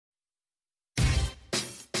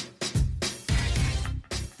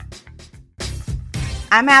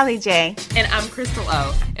I'm Allie J. And I'm Crystal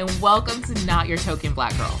O. And welcome to Not Your Token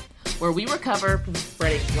Black Girl, where we recover from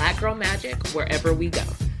spreading Black girl magic wherever we go.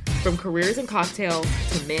 From careers and cocktails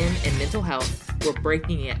to men and mental health, we're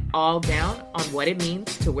breaking it all down on what it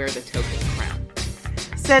means to wear the token crown.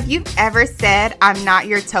 So if you've ever said, I'm not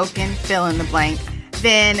your token, fill in the blank,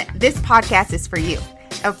 then this podcast is for you.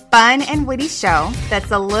 A fun and witty show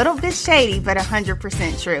that's a little bit shady, but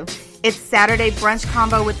 100% true. It's Saturday brunch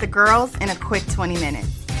combo with the girls in a quick 20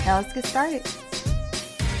 minutes. Now let's get started.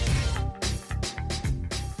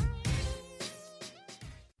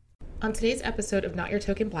 On today's episode of Not Your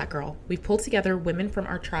Token Black Girl, we've pulled together women from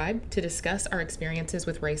our tribe to discuss our experiences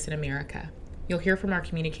with race in America. You'll hear from our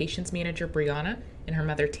communications manager, Brianna, and her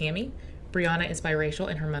mother, Tammy. Brianna is biracial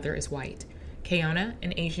and her mother is white. Kaona,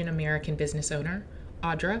 an Asian American business owner.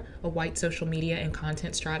 Audra, a white social media and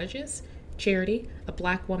content strategist. Charity, a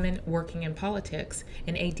Black woman working in politics.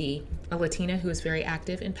 And AD, a Latina who is very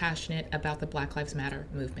active and passionate about the Black Lives Matter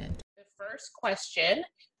movement. The first question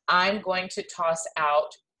I'm going to toss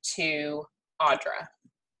out to Audra.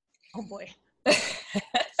 Oh boy.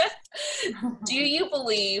 Do you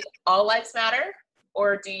believe all lives matter,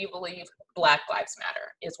 or do you believe Black lives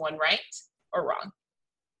matter? Is one right or wrong?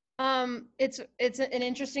 It's an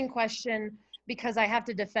interesting question because I have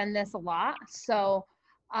to defend this a lot. So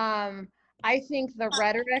I think the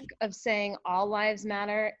rhetoric of saying all lives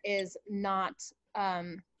matter is not,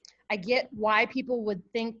 I get why people would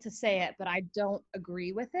think to say it, but I don't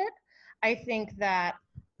agree with it. I think that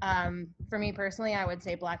for me personally, I would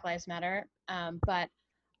say Black lives matter. But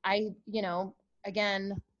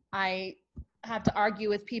again, I have to argue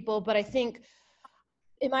with people, but I think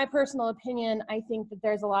in my personal opinion, I think that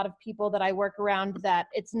there's a lot of people that I work around that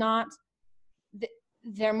it's not,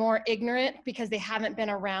 they're more ignorant because they haven't been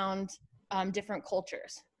around different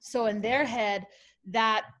cultures. So in their head,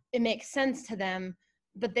 that it makes sense to them,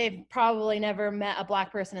 but they've probably never met a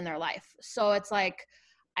Black person in their life. So it's like,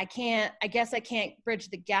 I guess I can't bridge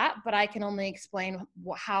the gap, but I can only explain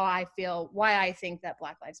how I feel, why I think that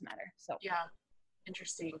Black lives matter. So yeah,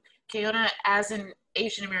 interesting. Kaona, as an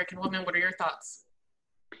Asian American woman, what are your thoughts?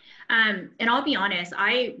 And I'll be honest,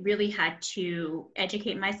 I really had to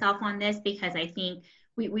educate myself on this because I think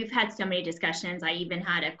we've had so many discussions. I even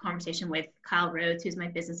had a conversation with Kyle Rhodes, who's my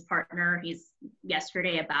business partner,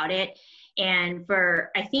 yesterday about it. And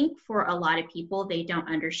I think for a lot of people, they don't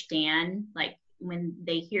understand, like when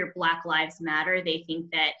they hear Black Lives Matter, they think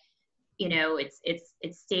that, it's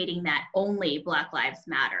stating that only Black Lives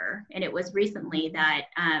Matter. And it was recently that,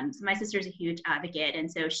 so my sister's a huge advocate. And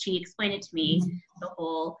so she explained it to me, the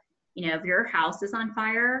whole, if your house is on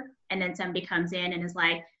fire and then somebody comes in and is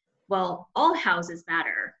like, well, all houses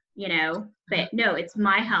matter, but no, it's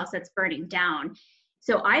my house that's burning down.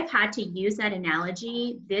 So I've had to use that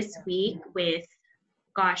analogy this week with,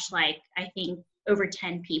 I think over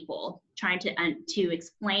 10 people trying to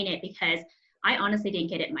explain it because I honestly didn't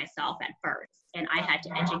get it myself at first and I had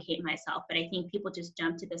to educate myself. But I think people just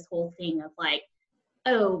jump to this whole thing of like,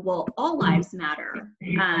 oh, well, all lives matter.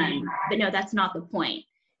 But no, that's not the point.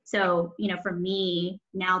 So, for me,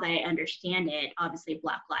 now that I understand it, obviously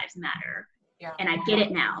Black lives matter. Yeah. And I get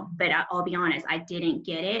it now, but I'll be honest, I didn't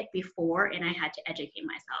get it before and I had to educate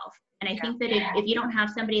myself. And I think that if you don't have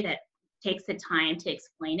somebody that takes the time to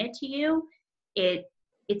explain it to you, it's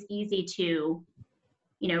easy to,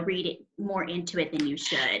 read it more into it than you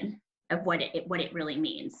should of what it really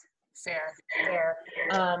means. Fair.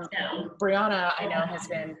 Brianna, I know, has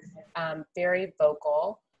been very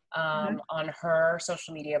vocal on her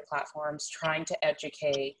social media platforms, trying to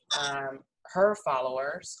educate her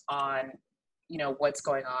followers on, what's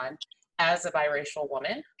going on. As a biracial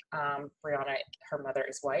woman, Brianna, her mother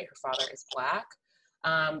is white, her father is Black.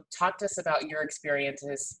 Talk to us about your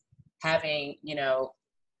experiences having,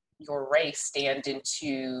 your race stand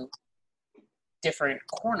into different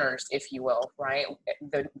corners, if you will, right?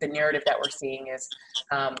 The narrative that we're seeing is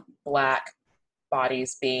Black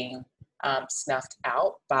bodies being snuffed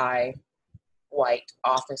out by white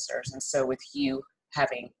officers. And so with you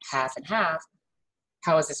having half and half,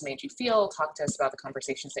 how has this made you feel? Talk to us about the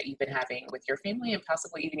conversations that you've been having with your family and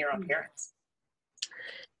possibly even your own parents.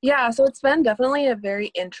 Yeah, so it's been definitely a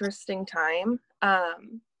very interesting time.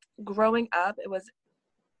 Growing up,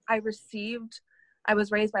 I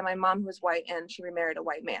was raised by my mom who was white and she remarried a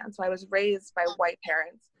white man. So I was raised by white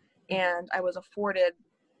parents and I was afforded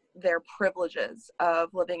their privileges of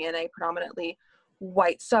living in a predominantly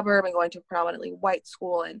white suburb and going to a predominantly white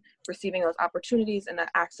school and receiving those opportunities and that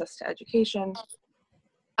access to education.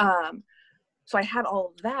 So I had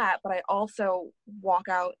all of that, but I also walk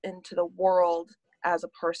out into the world as a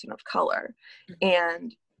person of color.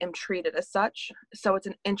 And am treated as such. So it's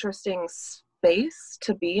an interesting space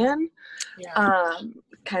to be in,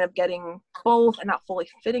 kind of getting both and not fully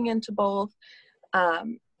fitting into both.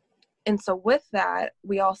 And so with that,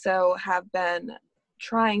 we also have been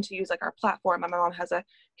trying to use like our platform. My mom has a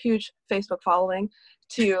huge Facebook following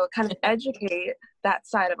to kind of educate that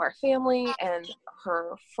side of our family and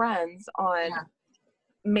her friends on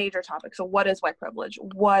major topics. So what is white privilege?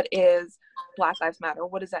 What is Black Lives Matter?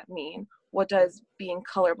 What does that mean? What does being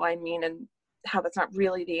colorblind mean, and how that's not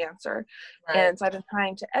really the answer? Right. And so I've been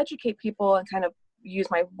trying to educate people and kind of use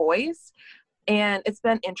my voice, and it's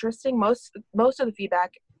been interesting. Most of the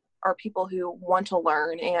feedback are people who want to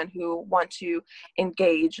learn and who want to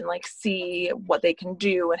engage and like see what they can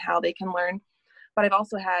do and how they can learn. But I've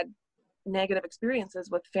also had negative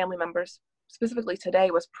experiences with family members. Specifically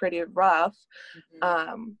today was pretty rough,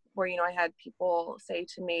 where, you know, I had people say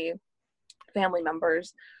to me, family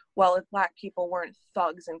members, well, if Black people weren't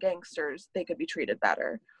thugs and gangsters, they could be treated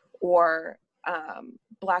better. Or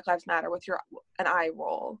Black Lives Matter with an eye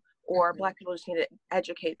roll. Or Black people just need to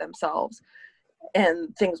educate themselves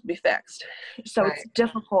and things will be fixed. So it's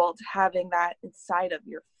difficult having that inside of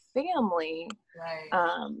your family.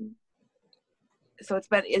 So it's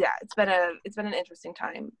been an interesting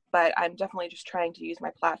time, but I'm definitely just trying to use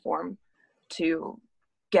my platform to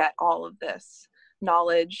get all of this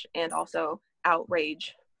knowledge and also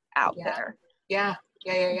outrage out there. I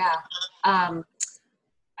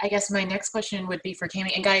guess my next question would be for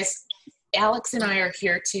Tammy. And guys, Alex and I are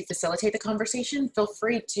here to facilitate the conversation. Feel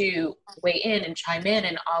free to weigh in and chime in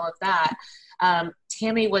and all of that.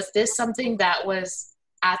 Tammy, was this something that was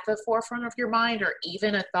at the forefront of your mind, or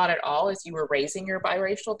even a thought at all as you were raising your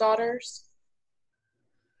biracial daughters?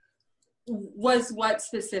 Was what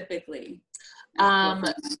specifically?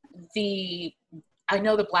 I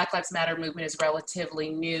know the Black Lives Matter movement is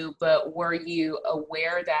relatively new, but were you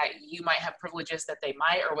aware that you might have privileges that they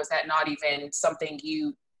might, or was that not even something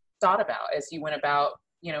you thought about as you went about,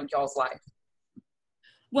 you know, y'all's life?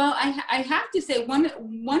 Well, I have to say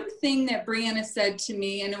one thing that Brianna said to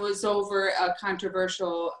me, and it was over a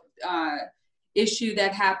controversial issue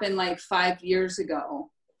that happened like 5 years ago.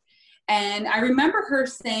 And I remember her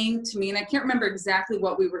saying to me, and I can't remember exactly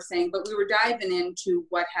what we were saying, but we were diving into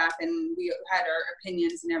what happened. We had our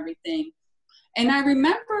opinions and everything. And I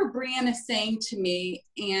remember Brianna saying to me,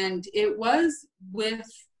 and it was with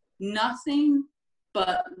nothing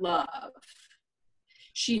but love.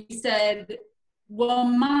 She said, well,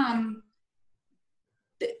 Mom,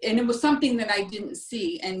 and it was something that I didn't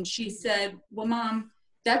see. And she said, well, Mom,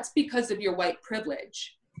 that's because of your white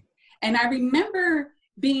privilege. And I remember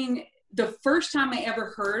being the first time I ever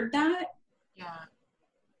heard that,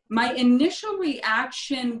 my initial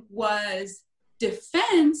reaction was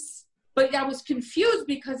defense, but I was confused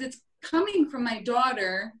because it's coming from my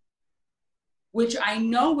daughter, which I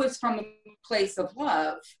know was from a place of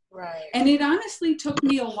love. Right. And it honestly took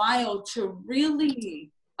me a while to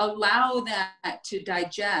really allow that to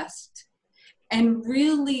digest and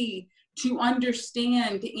really to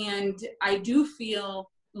understand. And I do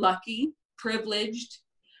feel lucky, privileged,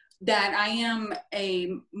 that I am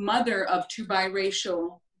a mother of 2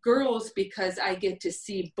 biracial girls because I get to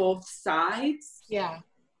see both sides. Yeah.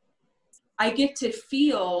 I get to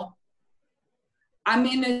feel I'm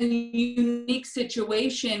in a unique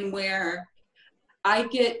situation where I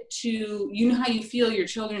get to, you know how you feel your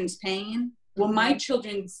children's pain? Well,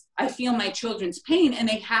 I feel my children's pain, and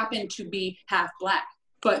they happen to be half Black.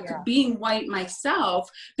 But being white myself,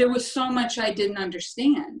 there was so much I didn't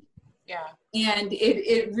understand. Yeah. And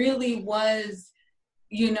it really was,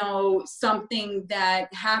 you know, something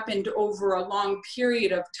that happened over a long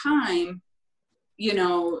period of time, you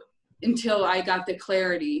know, until I got the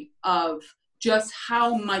clarity of just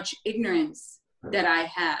how much ignorance that I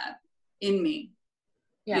have in me,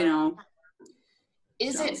 you know.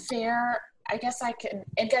 Is it fair, I guess I can,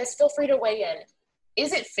 and guys, feel free to weigh in.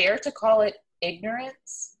 Is it fair to call it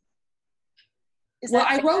ignorance?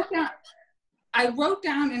 I wrote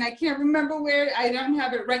down, and I can't remember where, I don't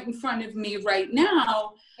have it right in front of me right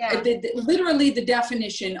now. Literally the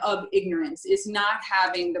definition of ignorance is not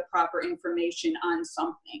having the proper information on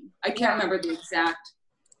something. I can't remember the exact,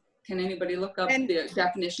 can anybody look up the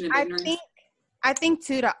definition of ignorance? I think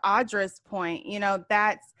too, to Audra's point, you know,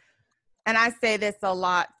 and I say this a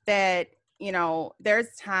lot, that, you know, there's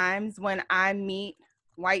times when I meet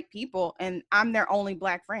white people and I'm their only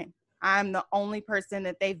Black friend. I'm the only person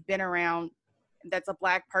that they've been around that's a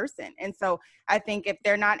Black person. And so I think if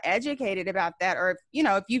they're not educated about that, or if, you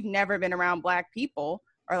know, if you've never been around Black people,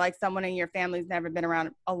 or like someone in your family's never been around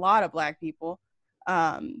a lot of Black people,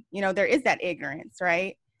 you know, there is that ignorance,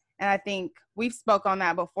 right? And I think we've spoke on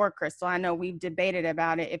that before, Crystal. I know we've debated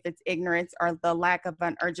about it, if it's ignorance or the lack of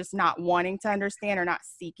or just not wanting to understand or not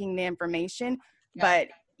seeking the information. Yeah. But,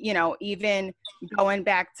 you know, even going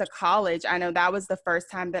back to college, I know that was the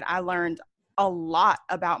first time that I learned a lot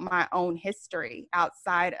about my own history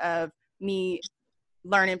outside of me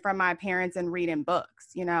learning from my parents and reading books,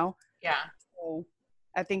 you know? Yeah. So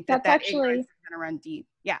I think that's that actually ignorance is going to run deep.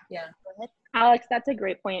 Yeah. Yeah. Go ahead. Alex, that's a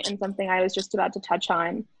great point and something I was just about to touch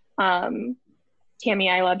on.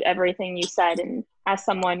 Tammy, I loved everything you said. And as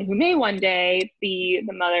someone who may one day be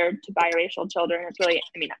the mother to biracial children, it's really,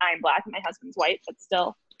 I mean, I'm Black and my husband's white, but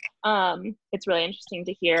still, it's really interesting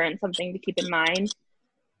to hear and something to keep in mind.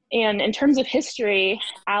 And in terms of history,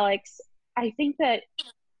 Alex, I think that,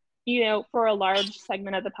 you know, for a large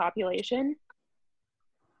segment of the population,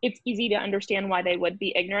 it's easy to understand why they would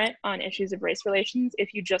be ignorant on issues of race relations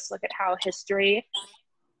if you just look at how history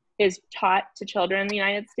is taught to children in the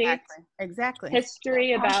United States. Exactly.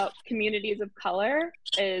 History about communities of color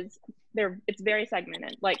it's very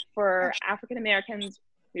segmented. Like for African Americans,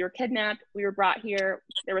 we were kidnapped, we were brought here,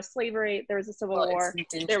 there was slavery, there was a civil war,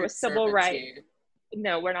 there was civil rights.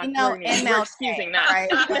 No, we're not. We're excusing that. Right?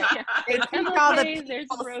 They teach all the there's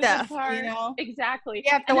stuff, Parks, you know. Exactly.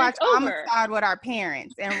 You have to watch Amistad with our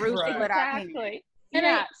parents and Ruth with our parents. Exactly.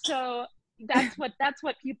 Yeah. So that's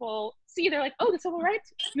what people see. They're like, oh, the civil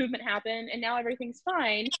rights movement happened, and now everything's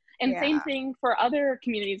fine. And same thing for other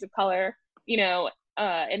communities of color. You know,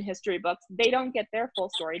 in history books, they don't get their full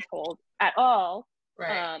story told at all.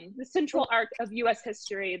 Right. The central arc of U.S.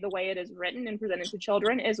 history, the way it is written and presented to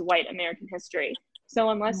children, is white American history. So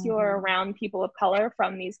unless you're around people of color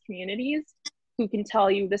from these communities who can tell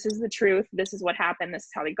you this is the truth, this is what happened, this is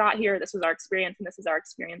how we got here, this was our experience, and this is our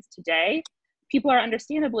experience today, people are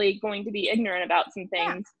understandably going to be ignorant about some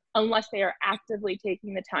things unless they are actively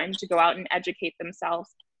taking the time to go out and educate themselves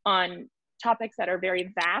on topics that are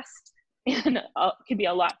very vast and could be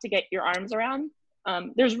a lot to get your arms around.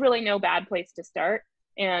 There's really no bad place to start.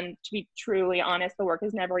 And to be truly honest, the work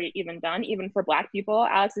is never even done, even for Black people.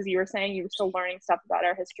 Alex, as you were saying, you were still learning stuff about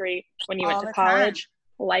our history when you went to college.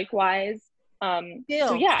 Likewise. So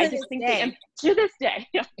yeah, I just think that, to this day,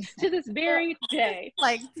 to this very day.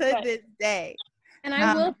 This day. And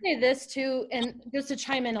I will say this too, and just to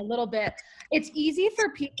chime in a little bit, it's easy for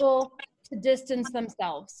people to distance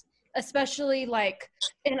themselves, especially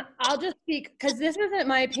and I'll just speak, because this isn't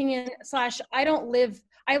my opinion,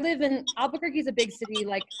 I live in Albuquerque is a big city.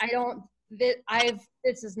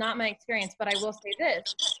 This is not my experience, but I will say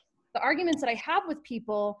this. The arguments that I have with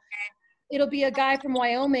people, it'll be a guy from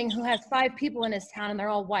Wyoming who has 5 people in his town and they're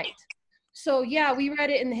all white. So yeah, we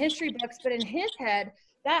read it in the history books, but in his head,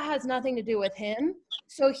 that has nothing to do with him.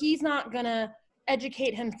 So he's not gonna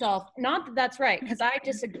educate himself. Not that that's right, because I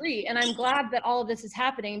disagree. And I'm glad that all of this is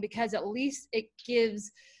happening, because at least it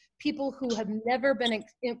gives people who have never been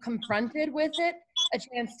confronted with it a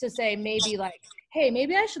chance to say maybe hey,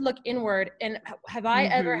 maybe I should look inward. And have I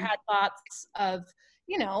ever had thoughts of,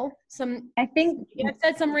 I've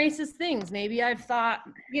said some racist things. Maybe I've thought,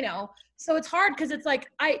 so it's hard because it's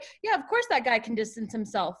of course that guy can distance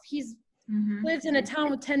himself. He's lives in a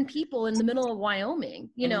town with 10 people in the middle of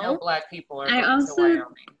Wyoming, No Black people are going to Wyoming.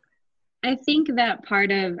 I think that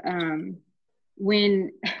part of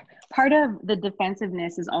part of the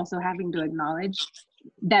defensiveness is also having to acknowledge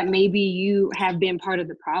that maybe you have been part of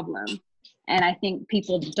the problem. And I think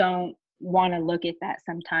people don't want to look at that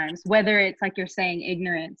sometimes, whether it's like you're saying,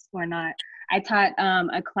 ignorance or not. I taught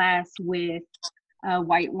a class with a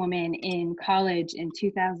white woman in college in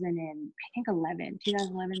 2011,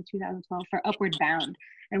 2012 for Upward Bound.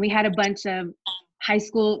 And we had a bunch of high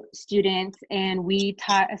school students, and we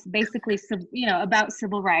taught us basically, about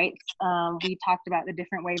civil rights. We talked about the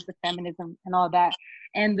different waves of feminism and all that.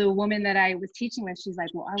 And the woman that I was teaching with, she's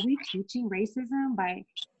like, well, are we teaching racism by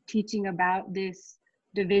teaching about this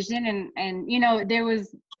division? And there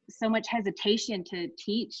was so much hesitation to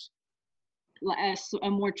teach a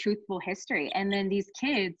more truthful history. And then these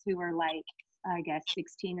kids who were I guess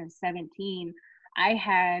 16 and 17, I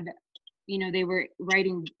had, they were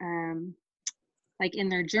writing in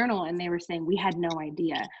their journal, and they were saying we had no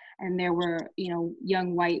idea. And there were,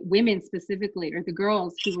 young white women specifically, or the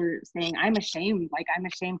girls who were saying, I'm ashamed to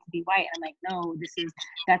be white. I'm like, no,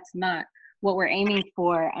 that's not what we're aiming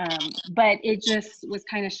for. But it just was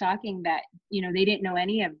kind of shocking that, they didn't know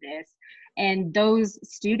any of this. And those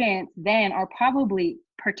students then are probably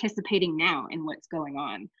participating now in what's going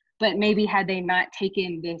on. But maybe had they not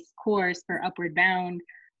taken this course for Upward Bound,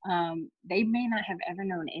 they may not have ever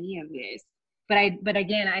known any of this. But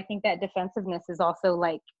again, I think that defensive is also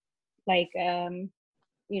like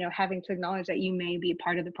having to acknowledge that you may be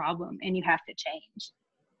part of the problem and you have to change.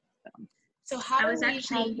 So how I do was we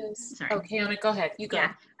actually have this? sorry. Okay, Anna, go ahead. You go.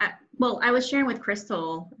 Yeah. Well, I was sharing with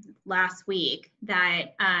Crystal last week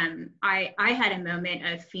that I had a moment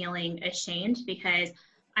of feeling ashamed because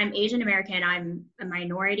I'm Asian American, I'm a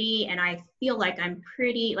minority, and I feel like I'm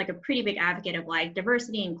a pretty big advocate of like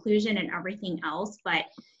diversity, inclusion, and everything else. But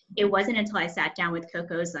it wasn't until I sat down with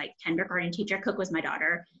Coco's like kindergarten teacher, Coco was my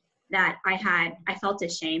daughter, that I felt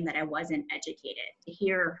ashamed that I wasn't educated. To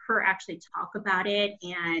hear her actually talk about it,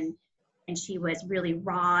 and she was really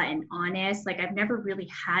raw and honest. Like I've never really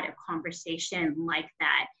had a conversation like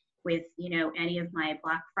that with, any of my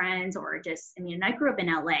Black friends, or just, and I grew up in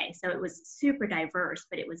LA, so it was super diverse,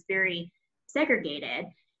 but it was very segregated.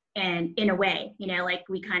 And in a way, like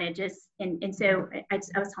we kind of just, and so I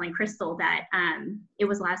was telling Crystal that it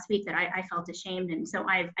was last week that I felt ashamed. And so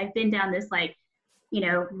I've been down this like,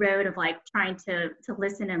 road of like trying to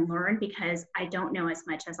listen and learn, because I don't know as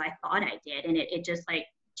much as I thought I did. And it just, like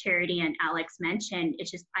Charity and Alex mentioned,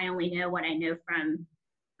 it's just, I only know what I know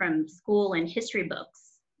from school and history books.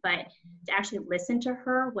 But to actually listen to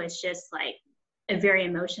her was just like a very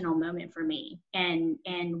emotional moment for me, and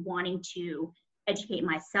wanting to educate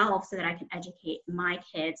myself so that I can educate my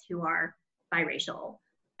kids who are biracial.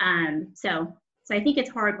 So I think it's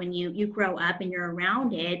hard when you grow up and you're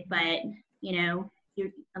around it, but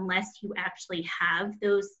unless you actually have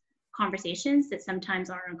those conversations that sometimes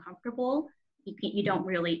are uncomfortable, you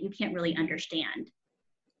can't really understand.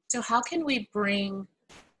 So how can we bring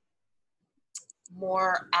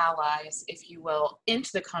more allies, if you will,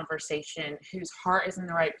 into the conversation, whose heart is in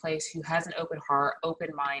the right place, who has an open heart, open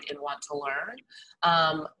mind, and want to learn,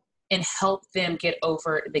 and help them get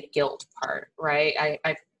over the guilt part, right?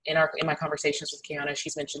 I've in my conversations with Kiana,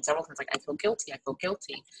 she's mentioned several times, like, I feel guilty.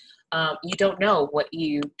 You don't know what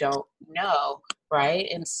you don't know, right?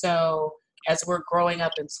 And so as we're growing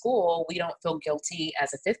up in school, we don't feel guilty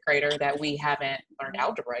as a fifth grader that we haven't learned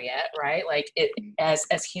algebra yet, right? Like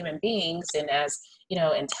as human beings and as,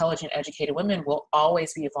 intelligent, educated women, will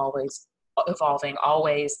always be evolving,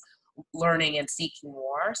 always learning and seeking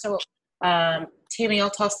more. So, Tammy, I'll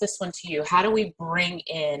toss this one to you. How do we bring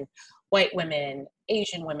in white women,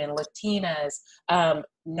 Asian women, Latinas,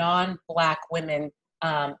 non-Black women,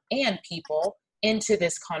 and people into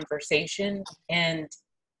this conversation and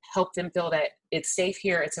help them feel that it's safe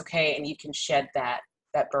here, it's okay, and you can shed that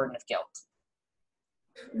burden of guilt?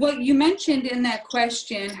 Well, you mentioned in that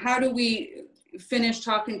question, how do we finish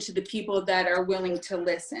talking to the people that are willing to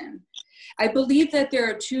listen? I believe that there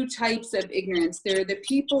are two types of ignorance. There are the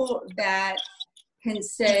people that can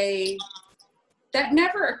say, that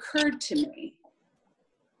never occurred to me.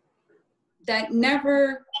 That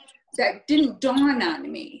didn't dawn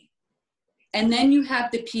on me. And then you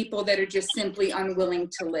have the people that are just simply unwilling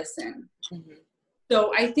to listen. Mm-hmm.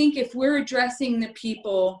 So I think if we're addressing the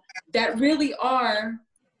people that really are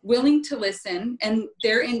willing to listen, and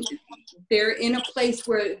they're in a place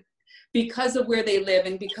where, because of where they live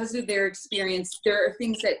and because of their experience, there are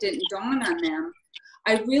things that didn't dawn on them,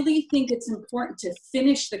 I really think it's important to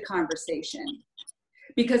finish the conversation.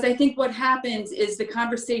 Because I think what happens is the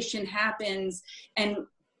conversation happens and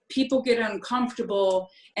people get uncomfortable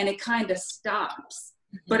and it kind of stops.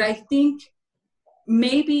 Mm-hmm. But I think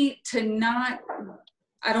maybe to not,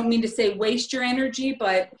 I don't mean to say waste your energy,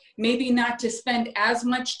 but maybe not to spend as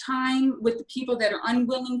much time with the people that are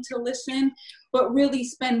unwilling to listen, but really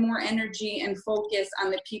spend more energy and focus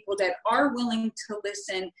on the people that are willing to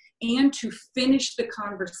listen and to finish the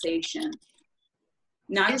conversation,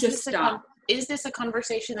 not just stop. Is this a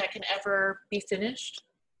conversation that can ever be finished?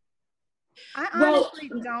 I honestly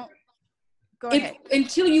don't. Go ahead.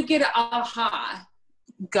 Until you get an aha.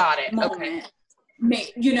 Got it. Moment,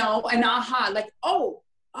 okay. An aha, like, oh.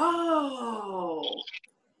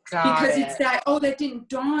 Got because it. It's that, that didn't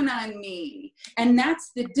dawn on me. And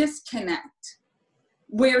that's the disconnect.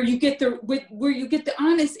 Where you get the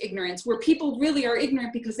honest ignorance, where people really are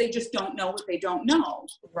ignorant because they just don't know what they don't know.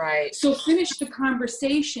 Right. So finish the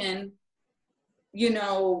conversation,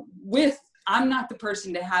 with, I'm not the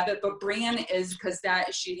person to have it, but Brianna is, because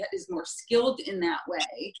she is more skilled in that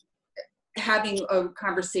way, having a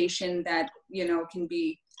conversation that, can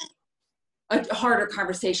be a harder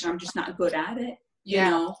conversation. I'm just not good at it,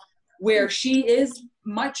 where she is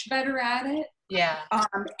much better at it. Yeah.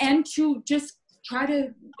 And to just try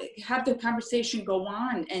to have the conversation go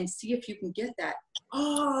on and see if you can get that.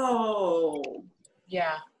 Oh,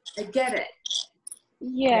 yeah, I get it.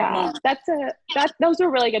 Yeah, those are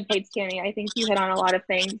really good points, Tammy. I think you hit on a lot of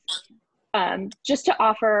things. Just to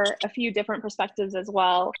offer a few different perspectives as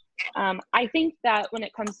well. I think that when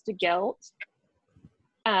it comes to guilt,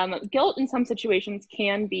 guilt in some situations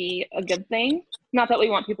can be a good thing. Not that we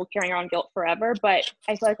want people carrying around guilt forever, but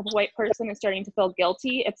I feel like if a white person is starting to feel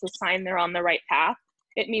guilty, it's a sign they're on the right path.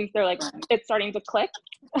 It means they're like, it's starting to click.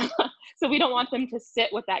 So we don't want them to sit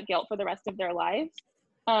with that guilt for the rest of their lives.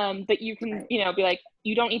 But you can, you know, be like,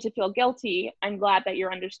 you don't need to feel guilty. I'm glad that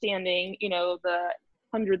you're understanding, you know, the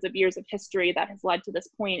hundreds of years of history that has led to this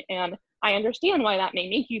point. And I understand why that may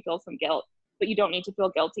make you feel some guilt, but you don't need to feel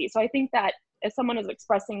guilty. So I think that if someone is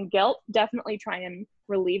expressing guilt, definitely try and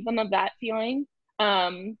relieve them of that feeling.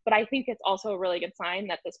 But I think it's also a really good sign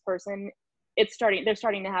that this person, they're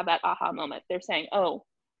starting to have that aha moment. They're saying, oh,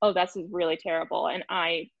 this is really terrible. And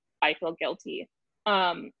I feel guilty.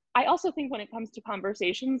 I also think when it comes to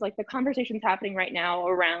conversations, like the conversations happening right now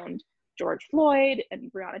around George Floyd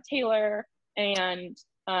and Breonna Taylor and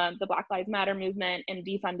the Black Lives Matter movement and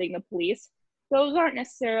defunding the police, those aren't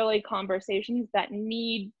necessarily conversations that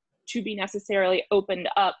need to be necessarily opened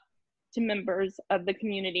up to members of the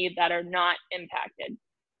community that are not impacted.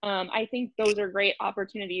 I think those are great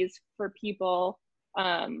opportunities for people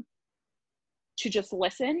to just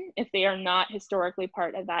listen if they are not historically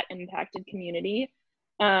part of that impacted community.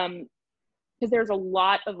 Because there's a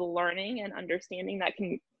lot of learning and understanding that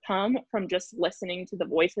can come from just listening to the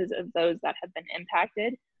voices of those that have been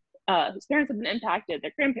impacted, whose parents have been impacted,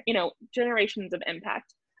 their grandparents, you know, generations of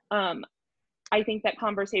impact. I think that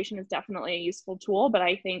conversation is definitely a useful tool, but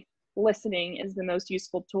I think listening is the most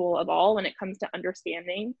useful tool of all when it comes to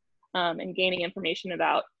understanding and gaining information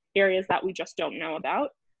about areas that we just don't know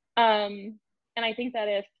about. And I think that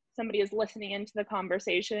if somebody is listening into the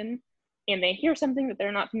conversation and they hear something that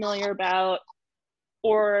they're not familiar about,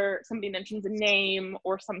 or somebody mentions a name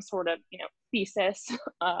or some sort of, you know, thesis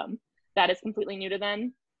that is completely new to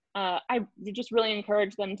them, I just really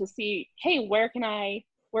encourage them to see, hey, where can I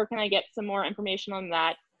get some more information on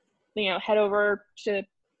that? You know, head over to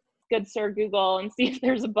good Sir Google and see if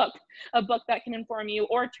there's a book that can inform you,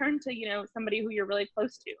 or turn to, you know, somebody who you're really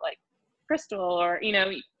close to, like Crystal, or, you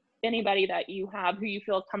know, anybody that you have who you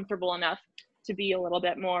feel comfortable enough to be a little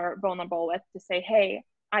bit more vulnerable with, to say, hey,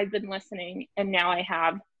 I've been listening and now I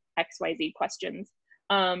have XYZ questions.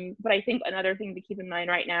 But I think another thing to keep in mind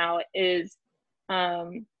right now is,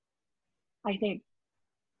 I think,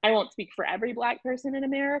 I won't speak for every Black person in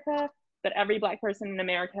America, but every Black person in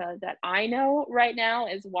America that I know right now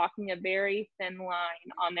is walking a very thin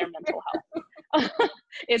line on their mental health.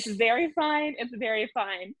 It's very fine. It's very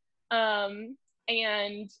fine.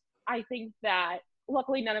 And I think that,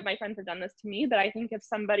 luckily none of my friends have done this to me, but I think if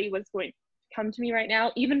somebody was going to come to me right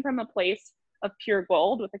now, even from a place of pure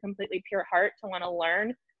gold with a completely pure heart to want to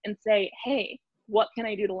learn and say, hey, what can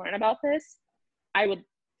I do to learn about this? I would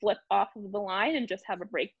flip off of the line and just have a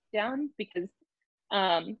breakdown, because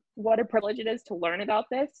what a privilege it is to learn about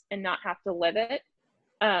this and not have to live it.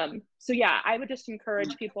 So yeah, I would just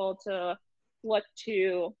encourage people to look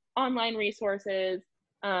to online resources.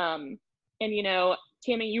 And, you know,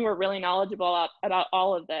 Tammy, you were really knowledgeable about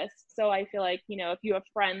all of this. So I feel like, you know, if you have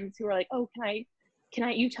friends who are like, oh,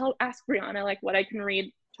 ask Brianna, like, what I can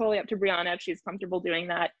read, totally up to Brianna if she's comfortable doing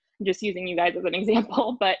that. I'm just using you guys as an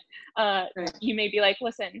example, but you may be like,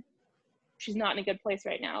 listen, she's not in a good place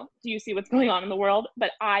right now. Do you see what's going on in the world? But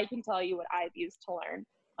I can tell you what I've used to learn.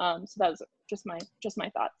 So that was just my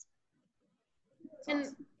thoughts.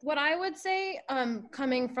 And what I would say,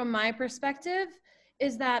 coming from my perspective,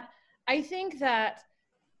 is that I think that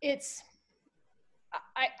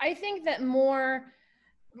I think that more,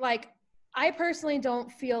 like, I personally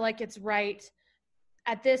don't feel like it's right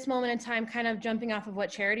at this moment in time, kind of jumping off of what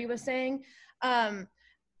Charity was saying. I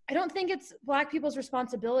don't think it's Black people's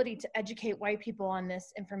responsibility to educate white people on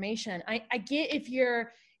this information. I get if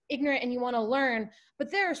you're ignorant and you want to learn, but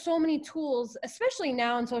there are so many tools, especially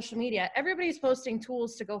now on social media. Everybody's posting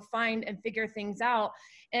tools to go find and figure things out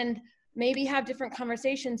and maybe have different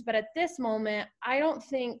conversations. But at this moment, I don't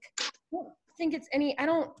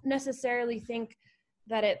necessarily think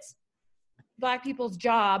that it's Black people's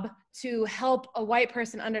job to help a white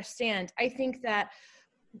person understand. I think that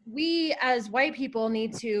we as white people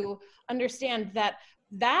need to understand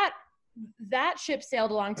that ship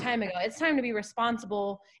sailed a long time ago. It's time to be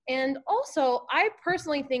responsible. And also, I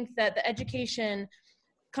personally think that the education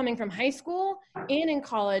coming from high school and in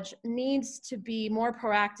college needs to be more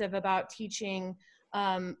proactive about teaching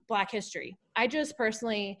Black history. I just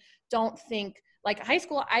personally don't think, like, high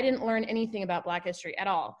school, I didn't learn anything about Black history at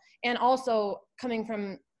all. And also, coming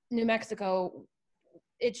from New Mexico,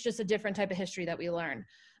 it's just a different type of history that we learn,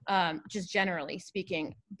 just generally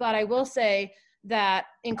speaking. But I will say that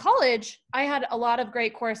in college, I had a lot of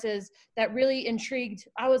great courses that really intrigued.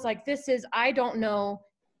 I was like, I don't know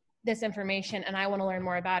this information and I want to learn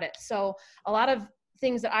more about it. So a lot of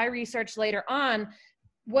things that I researched later on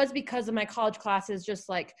was because of my college classes just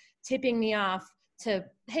like tipping me off to,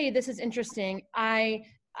 hey, this is interesting. I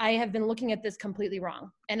have been looking at this completely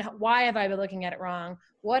wrong. And why have I been looking at it wrong?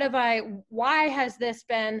 Why has this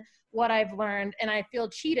been what I've learned? And I feel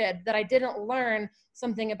cheated that I didn't learn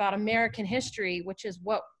something about American history, which is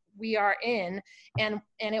what we are in. And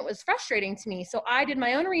it was frustrating to me. So I did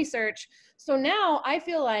my own research. So now I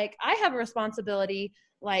feel like I have a responsibility.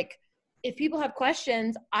 Like, if people have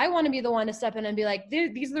questions, I want to be the one to step in and be like,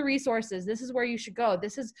 these are the resources. This is where you should go.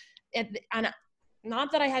 This is, and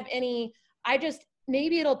not that I have any,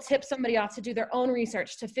 maybe it'll tip somebody off to do their own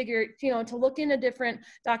research, to figure, to look into different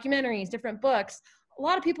documentaries, different books. A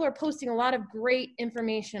lot of people are posting a lot of great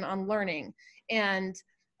information on learning. And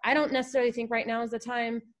I don't necessarily think right now is the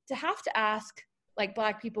time to have to ask like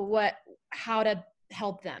Black people how to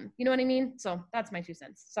help them. You know what I mean? So that's my 2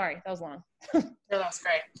 cents. Sorry, that was long. No, that was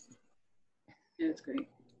great. Yeah, it's great.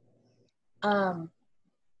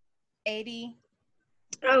 80.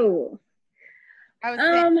 Oh. I was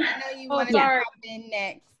saying, I know you wanted to hop in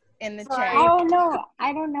next in the chat. Oh no,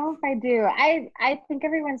 I don't know if I do. I think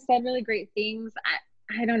everyone said really great things.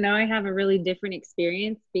 I don't know. I have a really different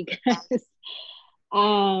experience because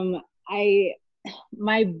my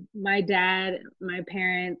dad, my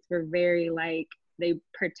parents were very like, they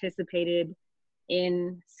participated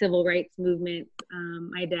in civil rights movements.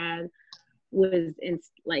 My dad was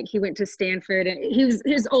he went to Stanford, and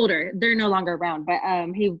he's older. They're no longer around, but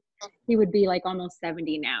he would be like almost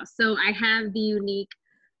 70 now. So I have the unique,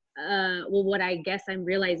 what I guess I'm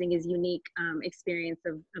realizing is unique experience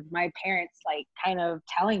of my parents, like kind of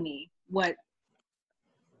telling me what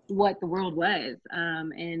the world was,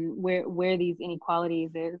 and where these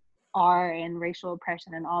inequalities are, and racial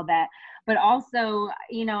oppression and all that. But also,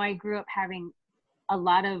 I grew up having a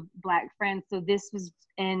lot of Black friends. So this was,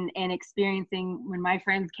 and experiencing when my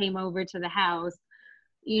friends came over to the house,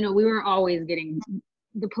 we were always getting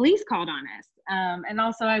the police called on us. And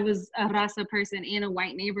also I was a Rasa person in a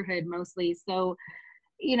white neighborhood mostly. So,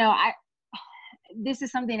 this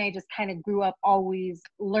is something I just kind of grew up always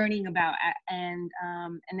learning about. And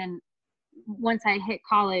then once I hit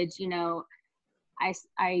college, I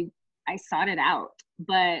sought it out.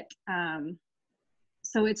 But,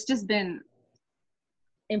 so it's just been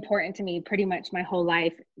important to me pretty much my whole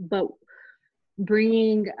life. But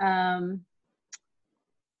bringing, I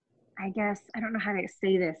guess, I don't know how to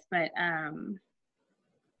say this, but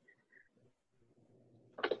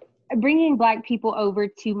bringing Black people over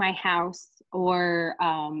to my house, or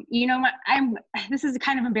this is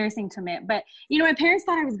kind of embarrassing to admit, but my parents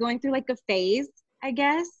thought I was going through like a phase, I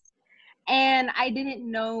guess, and I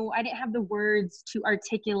didn't have the words to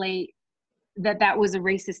articulate that was a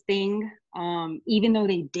racist thing. Even though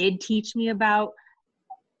they did teach me about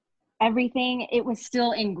everything, it was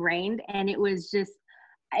still ingrained, and it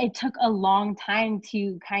took a long time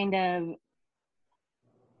to kind of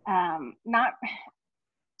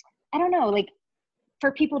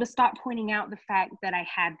for people to stop pointing out the fact that I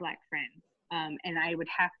had Black friends. And I would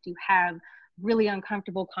have to have really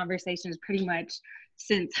uncomfortable conversations pretty much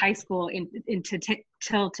since high school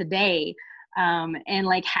till today. And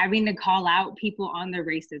like having to call out people on their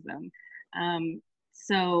racism.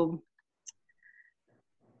 So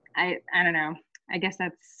I don't know. I guess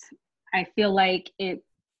I feel like it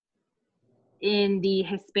in the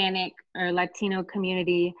Hispanic or Latino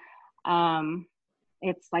community,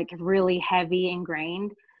 it's like really heavy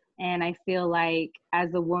ingrained. And I feel like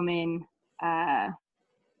as a woman, I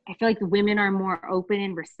feel like the women are more open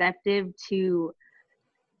and receptive to,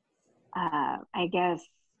 I guess,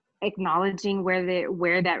 acknowledging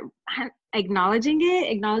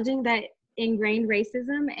acknowledging that ingrained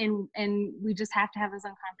racism, and we just have to have those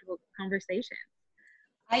uncomfortable conversations.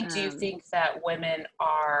 I do think that women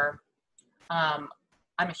are, I'm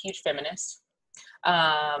a huge feminist.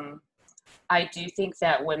 I do think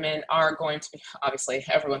that women are going to be, obviously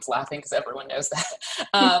everyone's laughing because everyone knows that.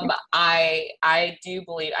 I do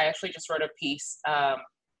believe, I actually just wrote a piece, I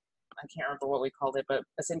can't remember what we called it, but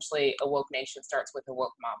essentially a woke nation starts with a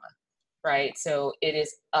woke mama, right? So it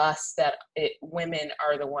is us women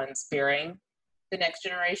are the ones bearing the next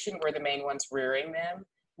generation. We're the main ones rearing them.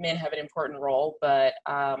 Men have an important role, but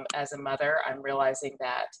as a mother, I'm realizing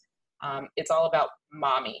that it's all about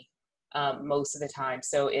mommy most of the time.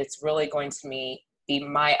 So it's really going to be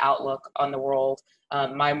my outlook on the world,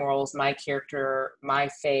 my morals, my character, my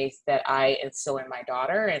faith that I instill in my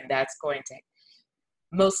daughter. And that's going to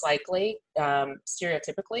most likely,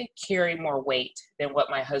 stereotypically, carry more weight than what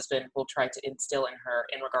my husband will try to instill in her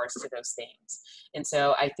in regards to those things. And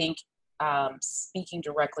so I think speaking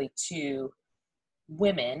directly to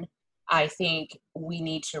women, I think we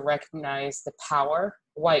need to recognize the power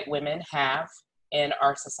white women have in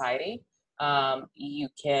our society. You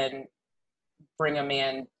can bring a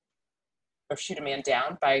man or shoot a man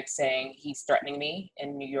down by saying he's threatening me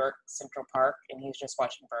in New York Central Park and he's just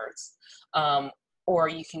watching birds. Or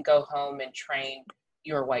you can go home and train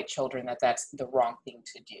your white children that that's the wrong thing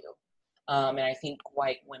to do. And I think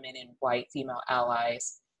white women and white female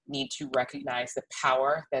allies need to recognize the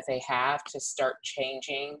power that they have to start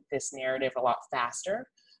changing this narrative a lot faster.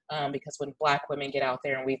 Because when Black women get out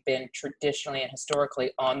there, and we've been traditionally and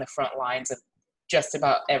historically on the front lines of just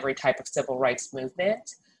about every type of civil rights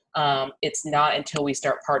movement, it's not until we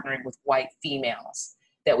start partnering with white females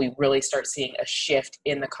that we really start seeing a shift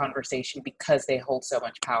in the conversation, because they hold so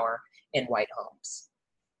much power in white homes.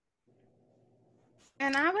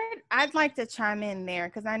 And I'd like to chime in there,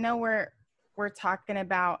 because I know we're talking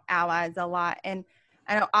about allies a lot, and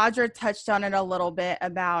I know Audra touched on it a little bit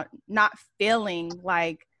about not feeling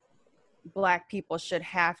like Black people should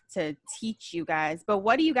have to teach you guys. But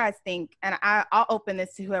what do you guys think? And I'll open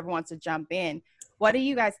this to whoever wants to jump in. What do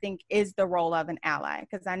you guys think is the role of an ally?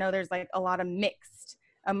 Because I know there's like a lot of mixed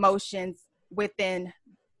emotions within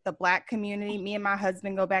the Black community. Me and my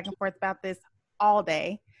husband go back and forth about this all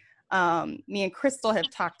day. Me and Crystal have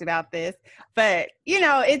talked about this, but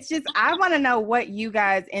it's just, I want to know what you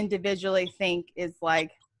guys individually think is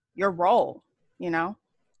like your role,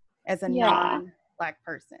 as a non-Black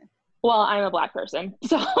person. Well, I'm a Black person,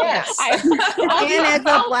 so yes. And as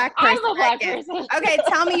a Black person, I'm a Black person. Okay,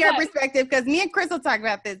 tell me your perspective, because me and Crystal talked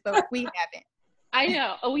about this, but we haven't. I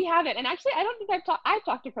know we haven't, and actually, I don't think I've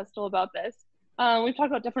talked to Crystal about this. We've talked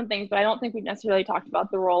about different things, but I don't think we've necessarily talked about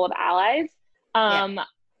the role of allies.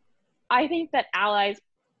 I think that allies,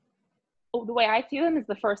 the way I see them, is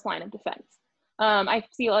the first line of defense. I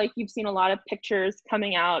feel like you've seen a lot of pictures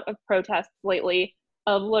coming out of protests lately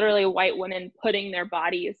of literally white women putting their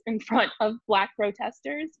bodies in front of Black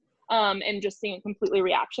protesters, and just seeing a completely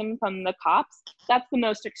reaction from the cops. That's the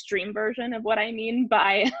most extreme version of what I mean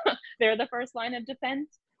by they're the first line of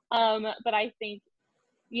defense. But I think,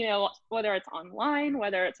 whether it's online,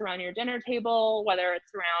 whether it's around your dinner table, whether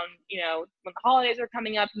it's around, when the holidays are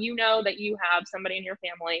coming up, that you have somebody in your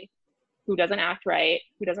family who doesn't act right,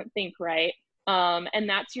 who doesn't think right. And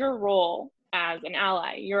that's your role as an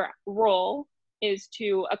ally. Your role is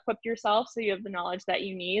to equip yourself so you have the knowledge that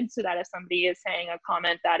you need, so that if somebody is saying a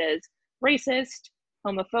comment that is racist,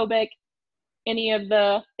 homophobic, any of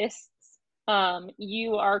the ists,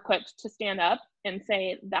 you are equipped to stand up and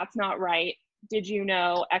say, that's not right. Did you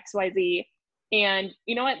know XYZ? And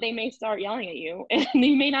you know what? They may start yelling at you and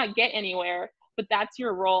you may not get anywhere, but that's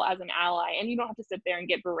your role as an ally. And you don't have to sit there and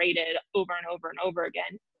get berated over and over and over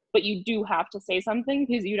again, but you do have to say something,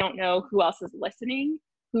 because you don't know who else is listening,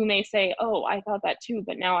 who may say, oh, I thought that too,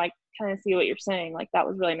 but now I kind of see what you're saying. Like, that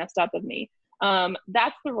was really messed up of me.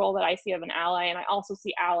 That's the role that I see of an ally. And I also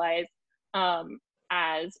see allies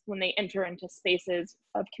as, when they enter into spaces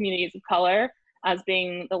of communities of color, as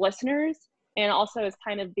being the listeners, and also as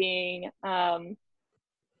kind of being kind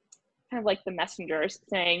of like the messengers,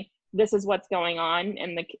 saying, this is what's going on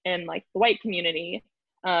in like the white community.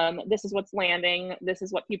 This is what's landing. This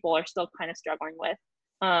is what people are still kind of struggling with.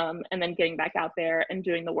 And then getting back out there and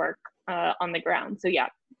doing the work on the ground. So yeah,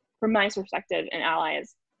 from my perspective, an ally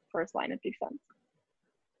is first line of defense.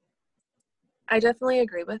 I definitely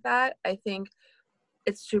agree with that. I think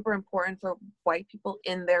it's super important for white people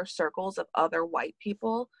in their circles of other white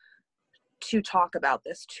people to talk about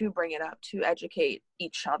this, to bring it up, to educate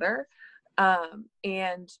each other,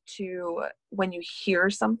 and to, when you hear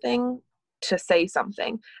something, to say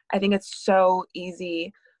something. I think it's so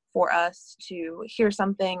easy for us to hear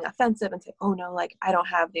something offensive and say, oh no, like, I don't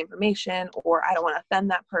have the information, or I don't want to offend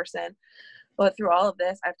that person. But through all of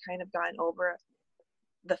this, I've kind of gotten over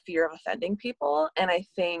the fear of offending people. And I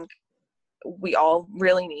think we all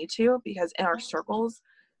really need to, because in our circles,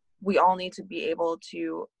 we all need to be able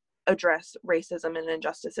to address racism and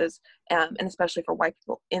injustices, and especially for white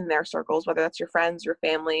people in their circles, whether that's your friends, your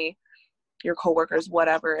family, your coworkers,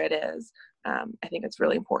 whatever it is. I think it's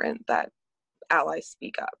really important that allies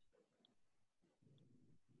speak up.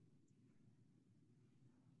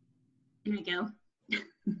 Can I go?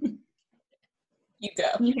 You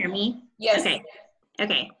go. Can you hear me? Yes.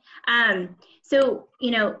 Okay. So,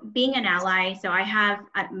 being an ally, so I have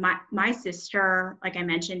my sister, like I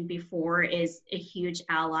mentioned before, is a huge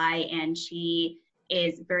ally, and she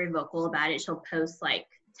is very vocal about it. She'll post like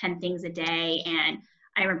 10 things a day. And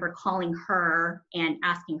I remember calling her and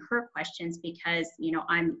asking her questions, because,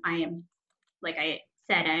 I am, like I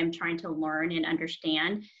said, I am trying to learn and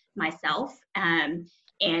understand. myself.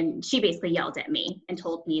 And she basically yelled at me and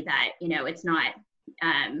told me that, it's not,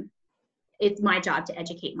 it's my job to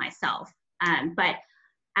educate myself. But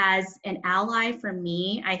as an ally for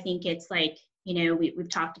me, I think it's like, we've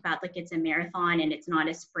talked about like it's a marathon and it's not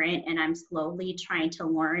a sprint, and I'm slowly trying to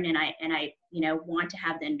learn, and I want to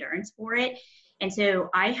have the endurance for it. And so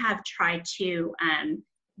I have tried to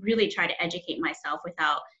really try to educate myself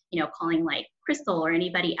without, calling like Crystal or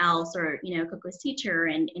anybody else, or, Coco's teacher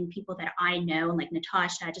and people that I know, like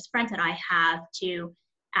Natasha, just friends that I have, to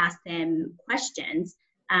ask them questions.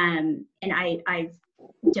 And I've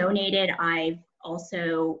donated. I've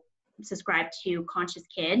also subscribed to Conscious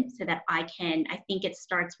Kid so that I think it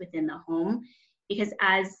starts within the home, because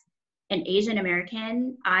as an Asian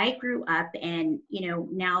American, I grew up, and,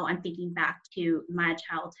 now I'm thinking back to my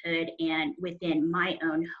childhood, and within my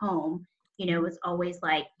own home, it was always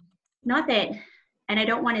like, not that, and I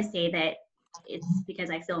don't want to say that it's because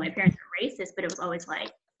I feel my parents were racist, but it was always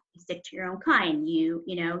like, you stick to your own kind, you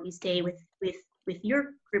stay with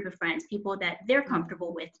your group of friends, people that they're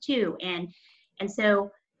comfortable with too. And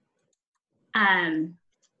so I'm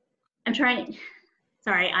trying,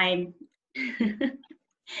 sorry, I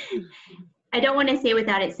don't want to say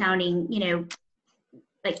without it sounding,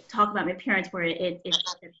 like talk about my parents where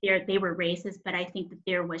they were racist, but I think that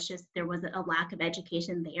there was a lack of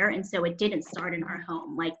education there. And so it didn't start in our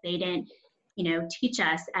home. Like they didn't, teach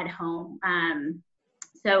us at home.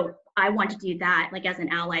 So I want to do that. Like as an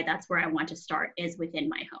ally, that's where I want to start, is within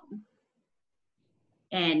my home,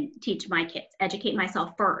 and teach my kids, educate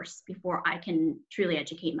myself first before I can truly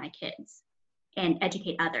educate my kids and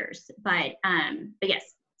educate others. But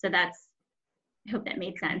yes, so I hope that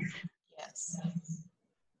made sense. Yes.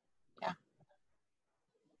 Yeah.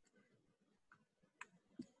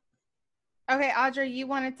 Okay, Audrey, you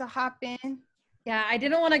wanted to hop in? Yeah, I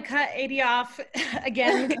didn't want to cut AD off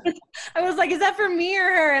again. I was like, is that for me or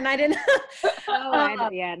her? And I didn't.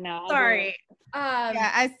 No. Sorry.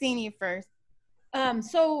 Yeah, I've seen you first.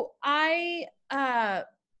 So my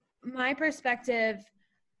perspective,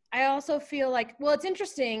 I also feel like, well, it's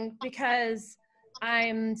interesting because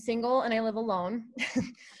I'm single and I live alone.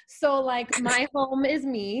 So like my home is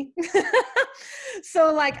me.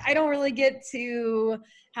 So like I don't really get to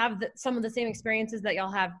have some of the same experiences that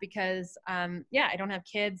y'all have because I don't have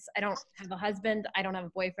kids. I don't have a husband. I don't have a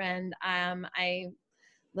boyfriend. I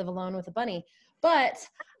live alone with a bunny. But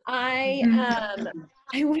I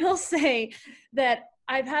will say that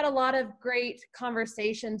I've had a lot of great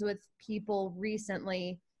conversations with people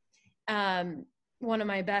recently. One of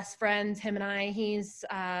my best friends, him and I, he's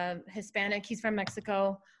Hispanic. He's from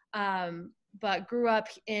Mexico, but grew up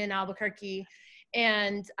in Albuquerque.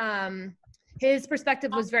 And his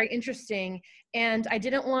perspective was very interesting. And I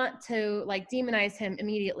didn't want to like demonize him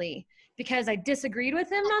immediately because I disagreed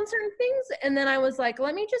with him on certain things. And then I was like,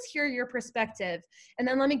 let me just hear your perspective. And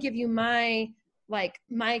then let me give you my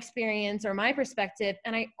experience or my perspective.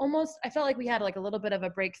 And I felt like we had like a little bit of a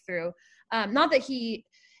breakthrough.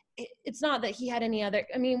 It's not that he had any other,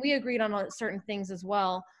 I mean, we agreed on certain things as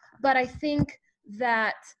well, but I think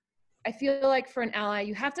that I feel like for an ally,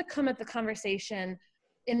 you have to come at the conversation,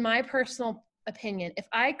 in my personal opinion, if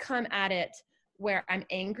I come at it where I'm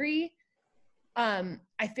angry,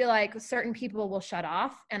 I feel like certain people will shut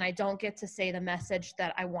off and I don't get to say the message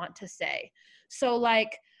that I want to say. So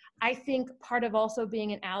like, I think part of also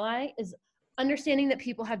being an ally is understanding that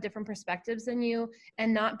people have different perspectives than you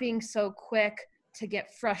and not being so quick to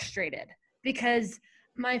get frustrated, because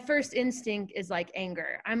my first instinct is like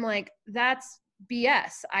anger. I'm like, that's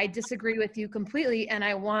BS. I disagree with you completely. And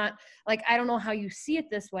I don't know how you see it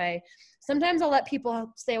this way. Sometimes I'll let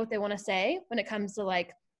people say what they want to say when it comes to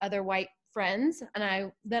like other white friends.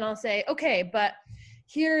 And then I'll say, okay, but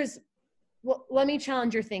let me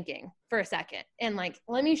challenge your thinking for a second. And like,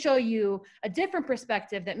 let me show you a different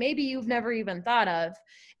perspective that maybe you've never even thought of.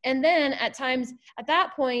 And then at times at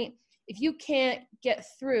that point, if you can't get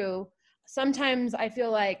through, sometimes I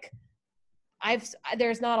feel like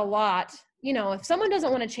there's not a lot, if someone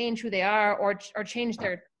doesn't want to change who they are or change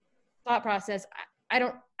their thought process,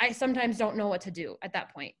 I sometimes don't know what to do at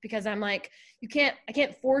that point, because I'm like, I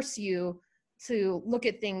can't force you to look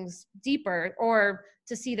at things deeper or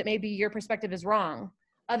to see that maybe your perspective is wrong,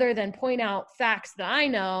 other than point out facts that I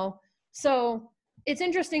know. So it's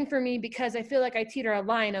interesting for me because I feel like I teeter a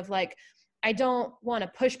line of like, I don't want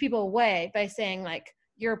to push people away by saying like,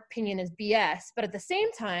 your opinion is BS. But at the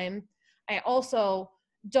same time, I also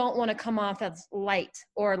don't want to come off as light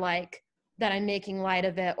or like that I'm making light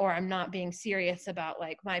of it, or I'm not being serious about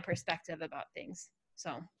like my perspective about things.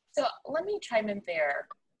 So let me chime in there.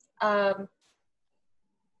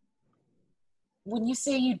 when you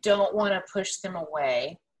say you don't want to push them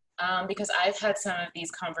away, because I've had some of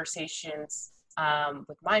these conversations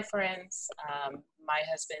with my friends. My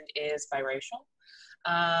husband is biracial.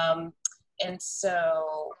 And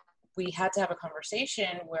so we had to have a conversation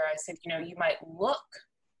where I said, you know, you might look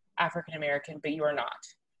African American, but you are not,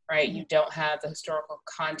 right? You don't have the historical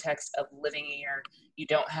context of living here. You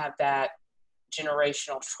don't have that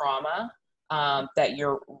generational trauma that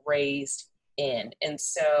you're raised in. And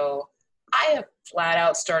so I have flat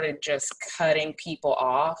out started just cutting people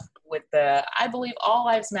off with I believe all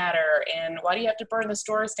lives matter, and why do you have to burn the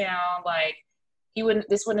stores down? Like,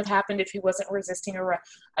 this wouldn't have happened if he wasn't resisting arrest.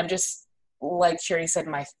 I'm just, like Sherry said,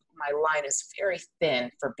 my line is very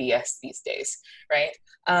thin for BS these days, right?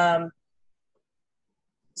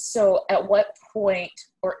 So at what point,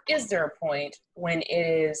 or is there a point when it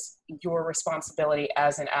is your responsibility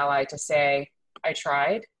as an ally to say, I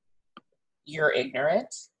tried, you're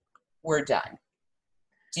ignorant, we're done?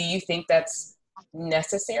 Do you think that's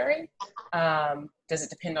necessary? Does it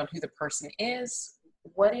depend on who the person is?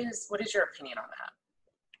 What is your opinion on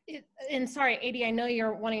that? And sorry, Adie, I know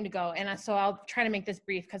you're wanting to go, and so I'll try to make this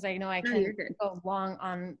brief because I know I can go long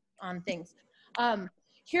on things.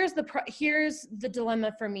 Here's the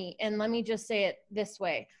dilemma for me, and let me just say it this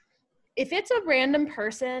way. If it's a random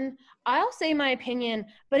person, I'll say my opinion,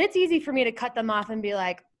 but it's easy for me to cut them off and be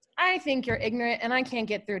like, I think you're ignorant and I can't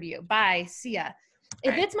get through to you. Bye, see ya.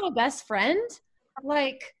 If it's my best friend,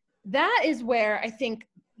 like, that is where I think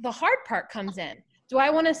the hard part comes in. Do I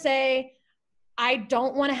want to say, I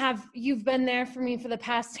don't want to have, you've been there for me for the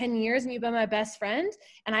past 10 years and you've been my best friend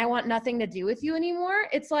and I want nothing to do with you anymore?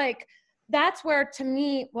 It's like, that's where to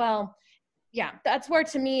me, that's where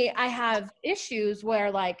to me I have issues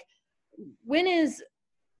where, like, when is,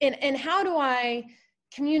 and how do I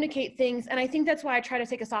communicate things? And I think that's why I try to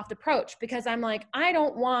take a soft approach, because I'm like, I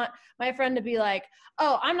don't want my friend to be like,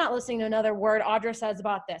 oh, I'm not listening to another word Audra says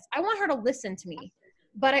about this. I want her to listen to me,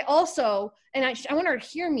 but I also, and I want her to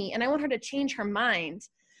hear me, and I want her to change her mind.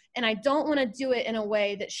 And I don't want to do it in a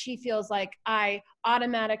way that she feels like I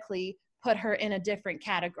automatically put her in a different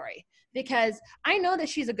category, because I know that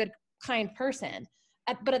she's a good, kind person,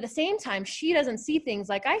 but at the same time, she doesn't see things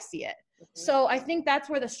like I see it. So I think that's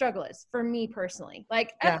where the struggle is for me personally.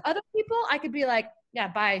 Like, other people, I could be like, yeah,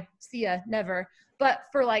 bye, see ya, never. But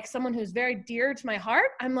for, like, someone who's very dear to my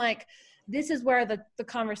heart, I'm like, this is where the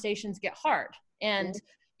conversations get hard. And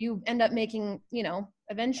you end up making,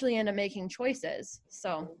 eventually end up making choices.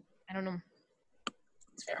 So I don't know.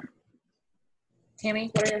 That's fair.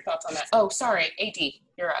 Tammy, what are your thoughts on that? Oh, sorry, AD,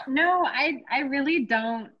 you're up. No, I really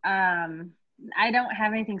don't. I don't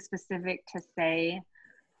have anything specific to say.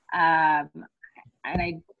 And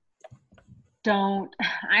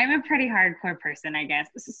I'm a pretty hardcore person, I guess,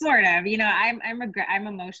 sort of, I'm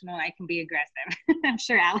emotional. I can be aggressive. I'm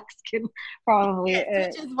sure Alex can probably,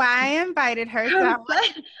 which is why I invited her. So I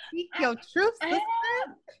want to speak your truth. I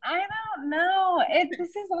don't know. This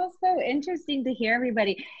is also interesting to hear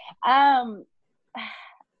everybody. I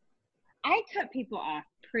cut people off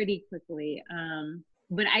pretty quickly.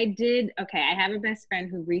 But I have a best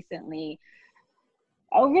friend who recently,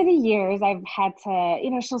 over the years, I've had to,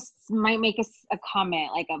 might make a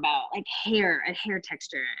comment like about like hair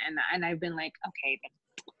texture. And I've been like, okay,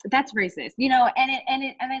 that's racist,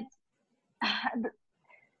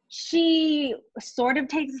 she sort of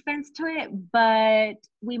takes offense to it, but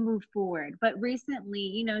we move forward. But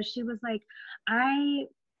recently, she was like,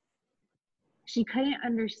 she couldn't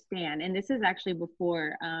understand. And this is actually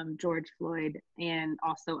before George Floyd and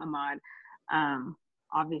also Ahmaud.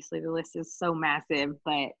 Obviously the list is so massive,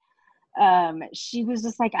 but she was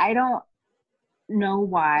just like, I don't know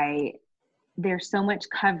why there's so much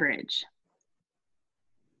coverage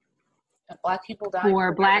Black people dying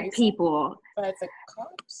for Black people. But the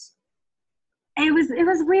cops. It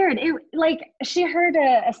was weird. She heard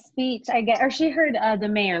a speech, I guess, or she heard the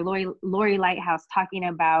mayor, Lori Lighthouse, talking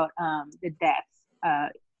about the deaths,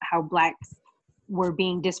 how Blacks were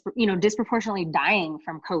being disproportionately dying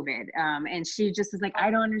from COVID. And she just was like, I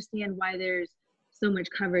don't understand why there's so much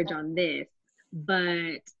coverage on this,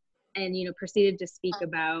 and proceeded to speak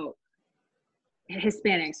about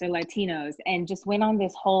Hispanics or Latinos, and just went on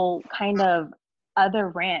this whole kind of other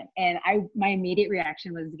rant. And my immediate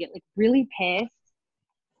reaction was to get like really pissed.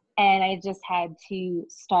 And I just had to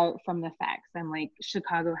start from the facts. I'm like,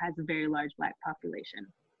 Chicago has a very large Black population.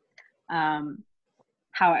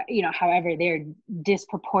 However, they're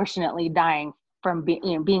disproportionately dying from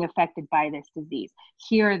being affected by this disease.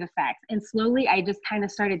 Here are the facts. And slowly I just kind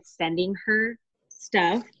of started sending her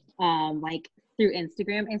stuff, like through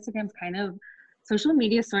Instagram. Instagram's kind of, social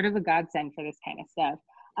media is sort of a godsend for this kind of stuff.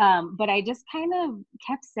 But I just kind of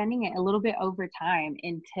kept sending it a little bit over time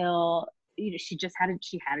until, you know, she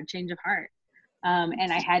had a change of heart.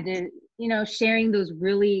 And I had to, you know, sharing those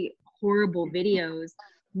really horrible videos,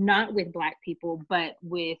 not with Black people, but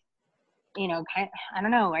with, you know, I don't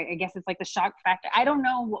know. I guess it's like the shock factor. I don't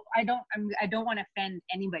know. I don't want to offend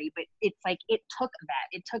anybody, but it's like, it took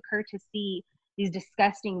her to see these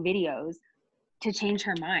disgusting videos to change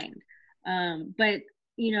her mind. But,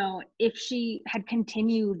 you know, if she had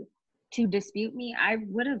continued to dispute me, I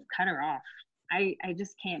would have cut her off. I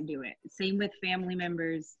just can't do it. Same with family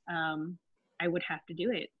members. I would have to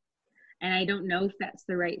do it. And I don't know if that's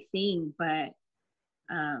the right thing, but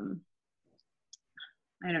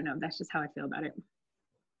I don't know. That's just how I feel about it.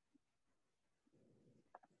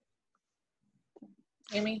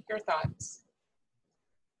 Amy, your thoughts?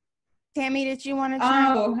 Tammy, did you want to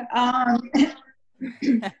try?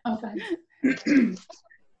 Okay.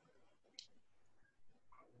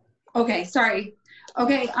 Okay, sorry.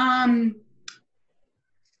 Okay,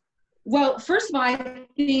 well, first of all, I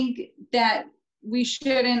think that we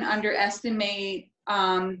shouldn't underestimate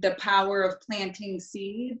the power of planting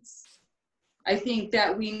seeds. I think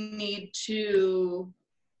that we need to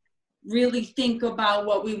really think about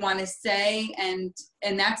what we want to say, and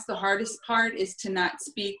that's the hardest part, is to not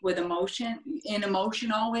speak with emotion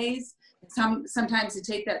always. Sometimes to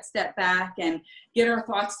take that step back and get our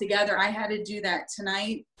thoughts together. I had to do that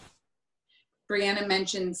tonight. Brianna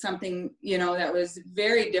mentioned something, you know, that was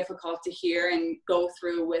very difficult to hear and go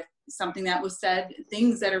through with something that was said,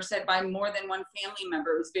 things that are said by more than one family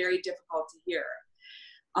member. It was very difficult to hear.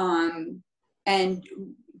 And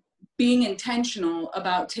being intentional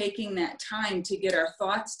about taking that time to get our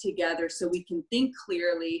thoughts together so we can think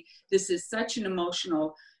clearly. This is such an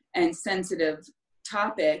emotional and sensitive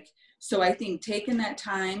topic. So I think taking that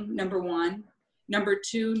time, number one. Number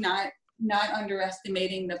two, not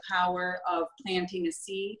underestimating the power of planting a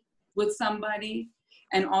seed with somebody.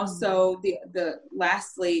 And also the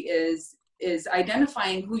lastly is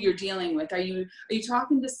identifying who you're dealing with. Are you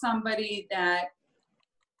talking to somebody that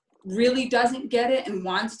really doesn't get it and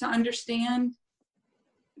wants to understand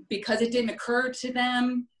because it didn't occur to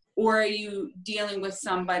them? Or are you dealing with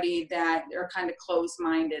somebody that are kind of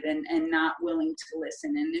closed-minded and not willing to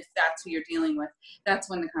listen? And if that's who you're dealing with, that's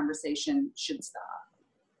when the conversation should stop.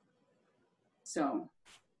 So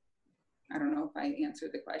I don't know if I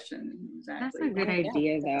answered the question exactly. That's a good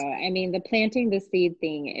idea, though. I mean, the planting the seed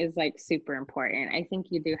thing is like super important. I think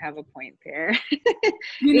you do have a point there.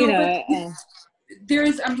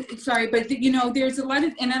 I'm sorry, but you know, there's a lot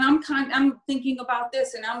of, and then I'm thinking about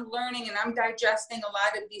this, and I'm learning, and I'm digesting a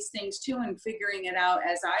lot of these things too, and figuring it out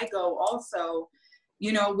as I go. Also,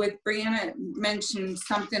 you know, with Brianna mentioned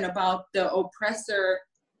something about the oppressor,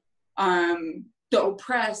 the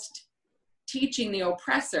oppressed teaching the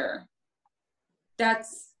oppressor.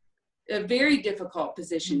 That's a very difficult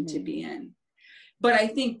position to be in. But I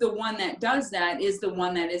think the one that does that is the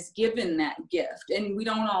one that is given that gift. And we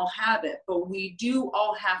don't all have it, but we do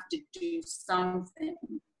all have to do something.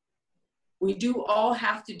 We do all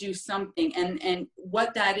have to do something. And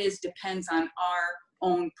what that is depends on our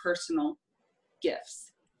own personal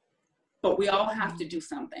gifts. But we all have to do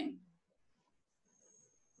something.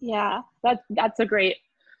 Yeah, that's a great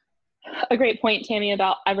point, Tammy,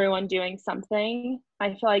 about everyone doing something. I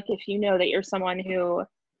feel like if you know that you're someone who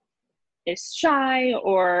is shy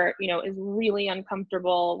or, you know, is really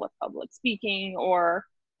uncomfortable with public speaking or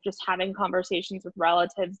just having conversations with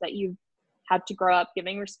relatives that you've had to grow up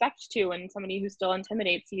giving respect to, and somebody who still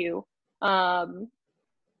intimidates you, I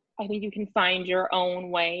think you can find your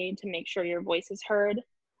own way to make sure your voice is heard.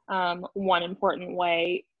 One important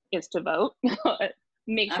way is to vote.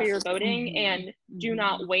 Make sure you're voting, and do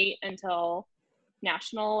not wait until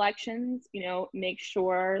national elections. You know, make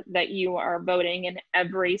sure that you are voting in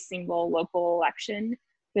every single local election,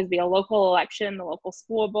 because the local election, the local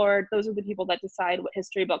school board, those are the people that decide what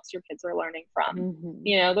history books your kids are learning from.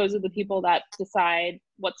 You know, those are the people that decide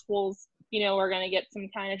what schools, you know, are going to get some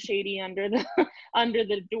kind of shady under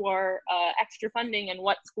the door extra funding, and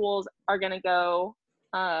what schools are going to go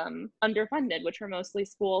underfunded, which are mostly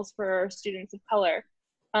schools for students of color.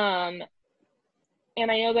 And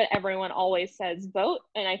I know that everyone always says vote,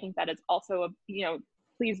 and I think that is also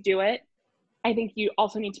please do it. I think you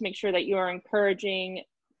also need to make sure that you are encouraging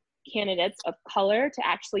candidates of color to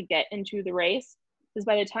actually get into the race, because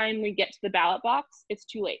by the time we get to the ballot box, it's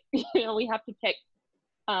too late. You know, we have to pick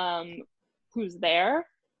who's there,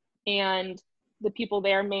 and the people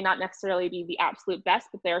there may not necessarily be the absolute best,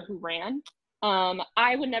 but they're who ran.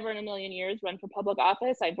 I would never in a million years run for public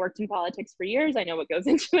office. I've worked in politics for years. I know what goes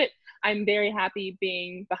into it. I'm very happy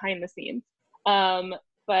being behind the scenes. But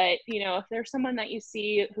But, you know, if there's someone that you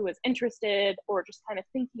see who is interested or just kind of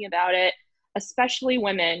thinking about it, especially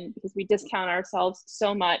women, because we discount ourselves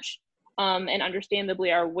so much, and understandably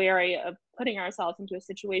are wary of putting ourselves into a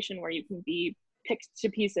situation where you can be picked to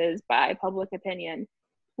pieces by public opinion,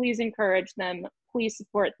 please encourage them, please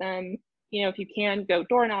support them. You know, if you can, go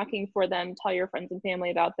door knocking for them, tell your friends and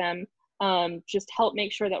family about them. Just help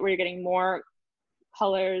make sure that we're getting more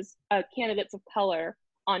candidates of color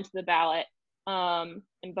onto the ballot, and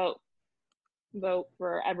vote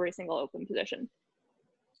for every single open position.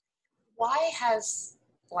 Why has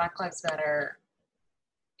Black Lives Matter,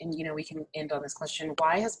 and you know, we can end on this question,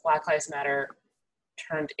 why has Black Lives Matter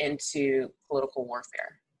turned into political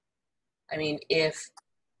warfare? I mean, if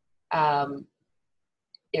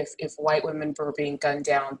white women were being gunned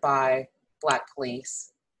down by Black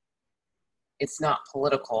police, it's not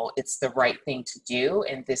political, it's the right thing to do,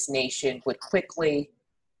 and this nation would quickly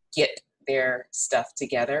get their stuff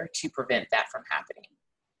together to prevent that from happening.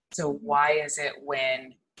 So why is it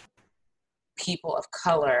when people of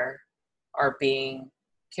color are being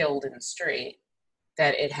killed in the street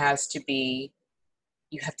that it has to be,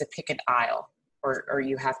 you have to pick an aisle, or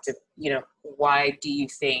you have to, you know, why do you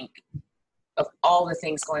think of all the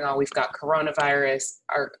things going on, we've got coronavirus,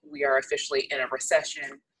 we are officially in a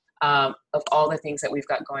recession, of all the things that we've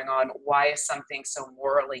got going on, why is something so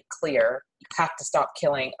morally clear, you have to stop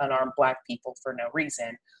killing unarmed Black people for no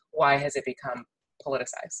reason, why has it become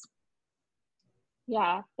politicized?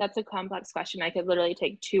 Yeah, that's a complex question. I could literally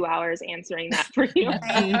take 2 hours answering that for you.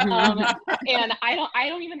 And I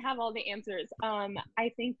don't even have all the answers.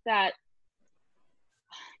 I think that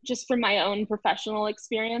just from my own professional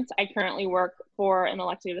experience, I currently work for an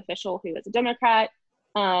elected official who is a Democrat.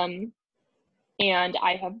 And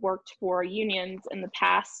I have worked for unions in the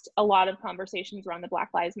past. A lot of conversations around the Black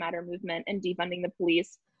Lives Matter movement and defunding the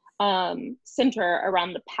police center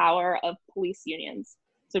around the power of police unions.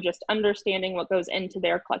 So just understanding what goes into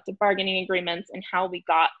their collective bargaining agreements and how we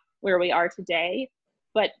got where we are today.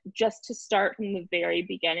 But just to start from the very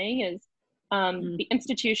beginning is the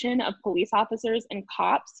institution of police officers and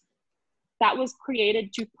cops that was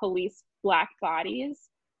created to police Black bodies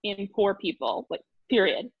in poor people, like,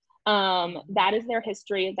 period. That is their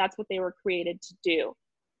history. That's what they were created to do.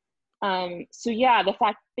 So yeah, the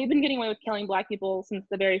fact they've been getting away with killing Black people since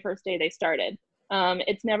the very first day they started.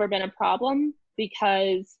 It's never been a problem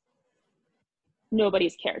because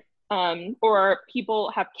nobody's cared. Or people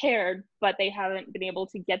have cared, but they haven't been able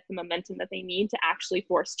to get the momentum that they need to actually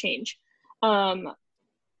force change.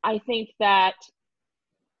 I think that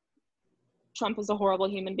Trump is a horrible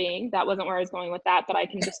human being. That wasn't where I was going with that, but I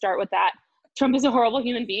can just start with that. Trump is a horrible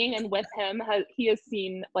human being, and with him, he has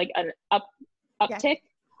seen like an uptick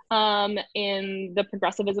in the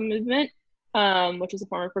progressivism movement, which is a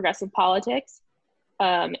form of progressive politics.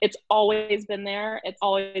 It's always been there. It's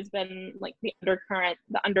always been like the undercurrent,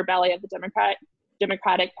 the underbelly of the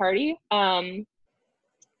Democratic Party.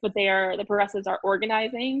 But the progressives are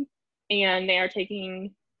organizing, and they are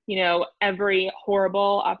taking, you know, every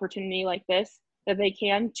horrible opportunity like this that they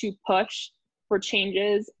can to push for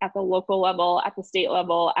changes at the local level, at the state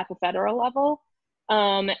level, at the federal level.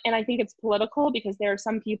 And I think it's political because there are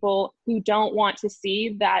some people who don't want to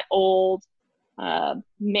see that old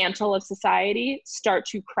mantle of society start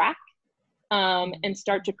to crack and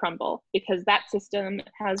start to crumble, because that system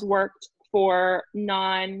has worked for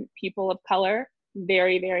non-people of color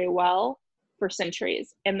very, very well for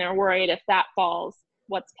centuries. And they're worried if that falls,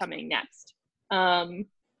 what's coming next.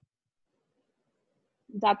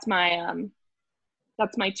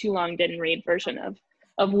 That's my too long didn't read version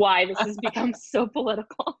of why this has become so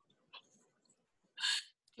political.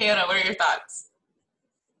 Kiana, what are your thoughts?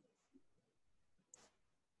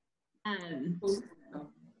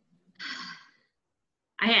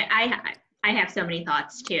 I have so many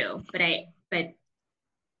thoughts too, but I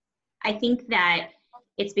think that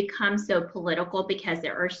it's become so political because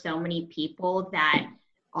there are so many people that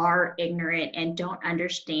are ignorant and don't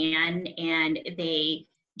understand, and they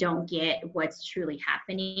don't get what's truly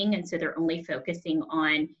happening, and so they're only focusing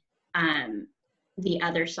on the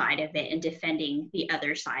other side of it and defending the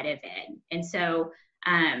other side of it. And so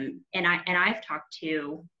and I've talked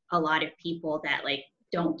to a lot of people that like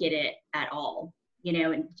don't get it at all, you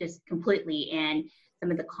know, and just completely. And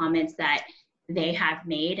some of the comments that they have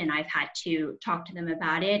made, and I've had to talk to them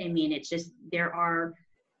about it. I mean, it's just,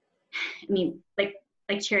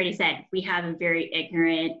 like Charity said, we have a very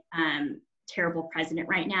ignorant, terrible president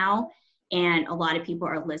right now. And a lot of people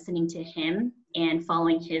are listening to him and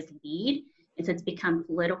following his lead. And so it's become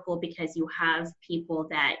political because you have people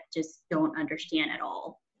that just don't understand at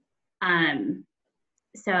all.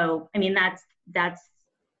 So, I mean, that's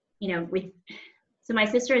so my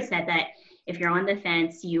sister has said that if you're on the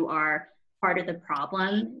fence, you are part of the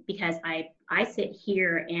problem, because I sit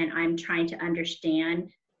here and I'm trying to understand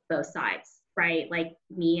both sides, right? Like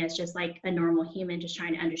me as just like a normal human, just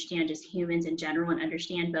trying to understand just humans in general and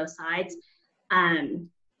understand both sides. And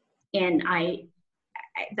I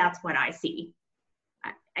that's what I see.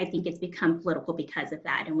 I think it's become political because of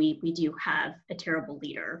that. And we do have a terrible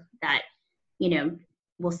leader that,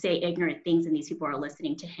 will say ignorant things, and these people are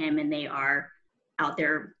listening to him and they are out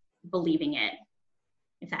there believing it.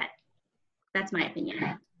 That's my opinion.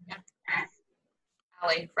 Yeah.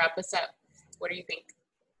 Alliee, wrap us up. What do you think?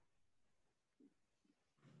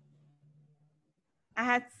 I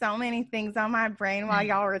had so many things on my brain while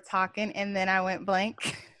y'all were talking, and then I went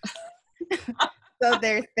blank. So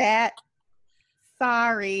there's that.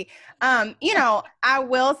 Sorry. I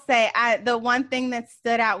will say the one thing that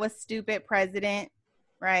stood out was stupid president,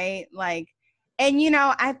 right? Like, and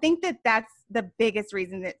I think that that's the biggest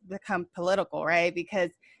reason that become political, right?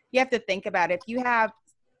 Because you have to think about it. If you have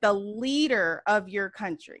the leader of your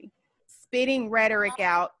country spitting rhetoric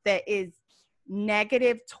out that is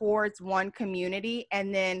negative towards one community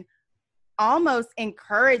and then almost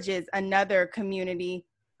encourages another community,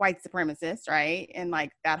 white supremacists, right? And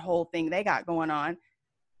like that whole thing they got going on,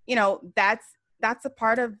 that's a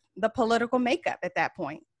part of the political makeup at that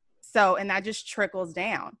point. So, and that just trickles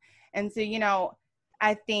down. And so,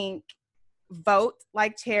 I think vote,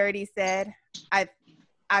 like Charity said.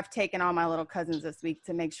 I've taken all my little cousins this week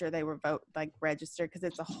to make sure they were registered, because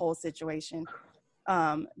it's a whole situation.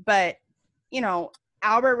 But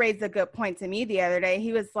Albert raised a good point to me the other day.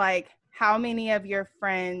 He was like, how many of your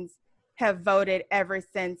friends have voted ever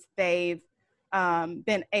since they've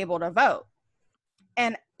been able to vote?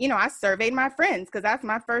 And, I surveyed my friends, because that's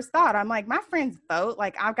my first thought. I'm like, my friends vote.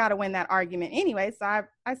 Like, I've got to win that argument anyway. So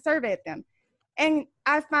I surveyed them. And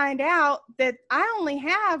I find out that I only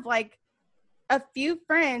have like a few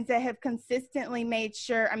friends that have consistently made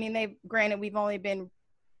sure. I mean, we've only been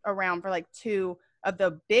around for like 2 of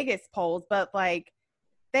the biggest polls, but like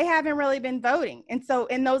they haven't really been voting. And so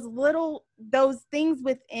in those things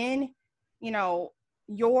within,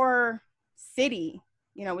 your city,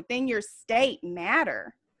 within your state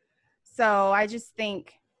matter. So I just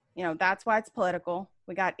think, that's why it's political.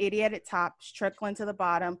 We got idiot at top, trickling to the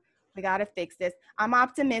bottom. We got to fix this. I'm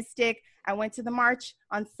optimistic. I went to the march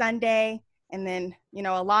on Sunday, and then,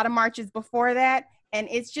 a lot of marches before that. And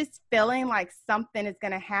it's just feeling like something is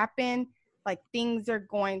going to happen. Like things are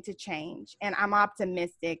going to change, and I'm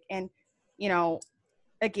optimistic. And,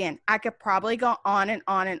 again, I could probably go on and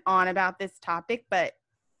on and on about this topic, but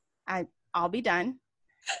I'll be done.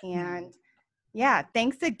 And yeah,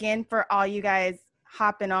 thanks again for all you guys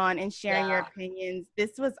hopping on and sharing your opinions.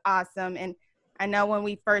 This was awesome. And I know when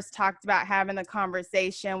we first talked about having the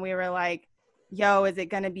conversation, we were like, yo, is it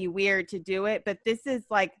going to be weird to do it? But this is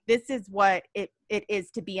what it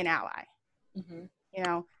is to be an ally.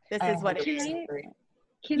 Mm-hmm. This is what it is.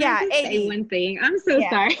 Can I just say one thing? I'm so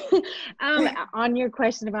sorry. On your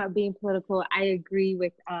question about being political, I agree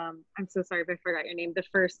with, I'm so sorry if I forgot your name, the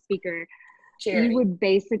first speaker.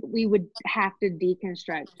 We would have to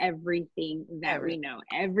deconstruct everything that we know,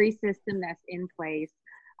 every system that's in place.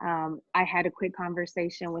 I had a quick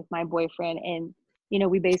conversation with my boyfriend, and,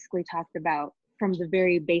 we basically talked about from the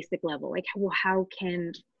very basic level, like, well, how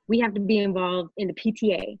can we have to be involved in the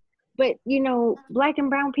PTA? But, Black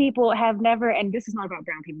and brown people have never, and this is not about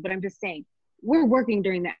brown people, but I'm just saying, we're working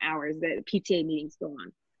during the hours that PTA meetings go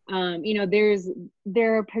on.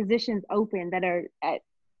 There are positions open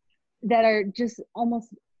that are just almost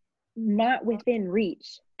not within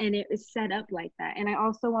reach, and it is set up like that. And I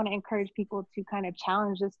also want to encourage people to kind of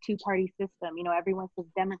challenge this two-party system. Everyone says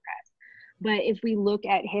Democrats, but if we look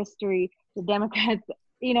at history, the Democrats,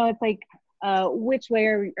 it's like, which way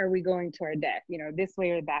are we going to our death? This way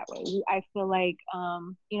or that way? I feel like,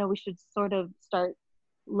 we should sort of start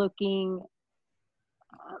looking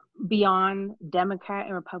beyond Democrat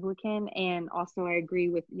and Republican. And also I agree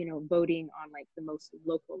with, voting on like the most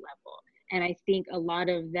local level. And I think a lot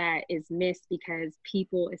of that is missed because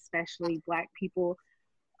people, especially Black people,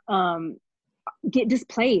 get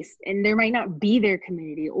displaced, and there might not be their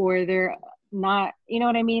community, or they're not, you know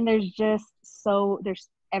what I mean? There's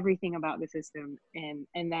everything about the system,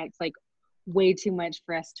 and that's like way too much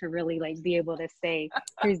for us to really like be able to say,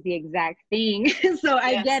 here's the exact thing. So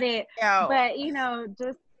I get it, but you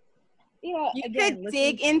could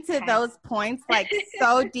dig into those points like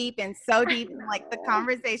so deep, and like the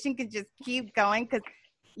conversation could just keep going, because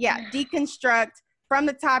deconstruct from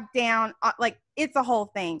the top down, like it's a whole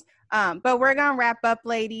thing. But we're gonna wrap up,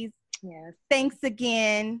 ladies. Yes, thanks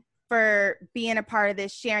again for being a part of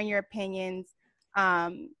this, sharing your opinions.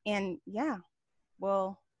 And yeah,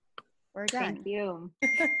 well, we're done. Thank you.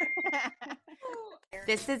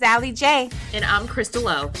 This is Allie J. And I'm Crystal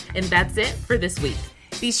O. And that's it for this week.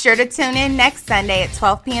 Be sure to tune in next Sunday at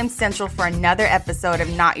 12 p.m. Central for another episode of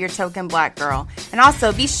Not Your Token Black Girl. And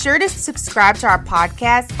also be sure to subscribe to our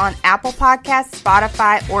podcast on Apple Podcasts,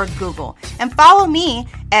 Spotify, or Google. And follow me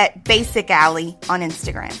at Basic Allie on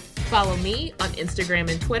Instagram. Follow me on Instagram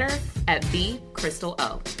and Twitter at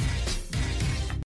 @TheCrystalO.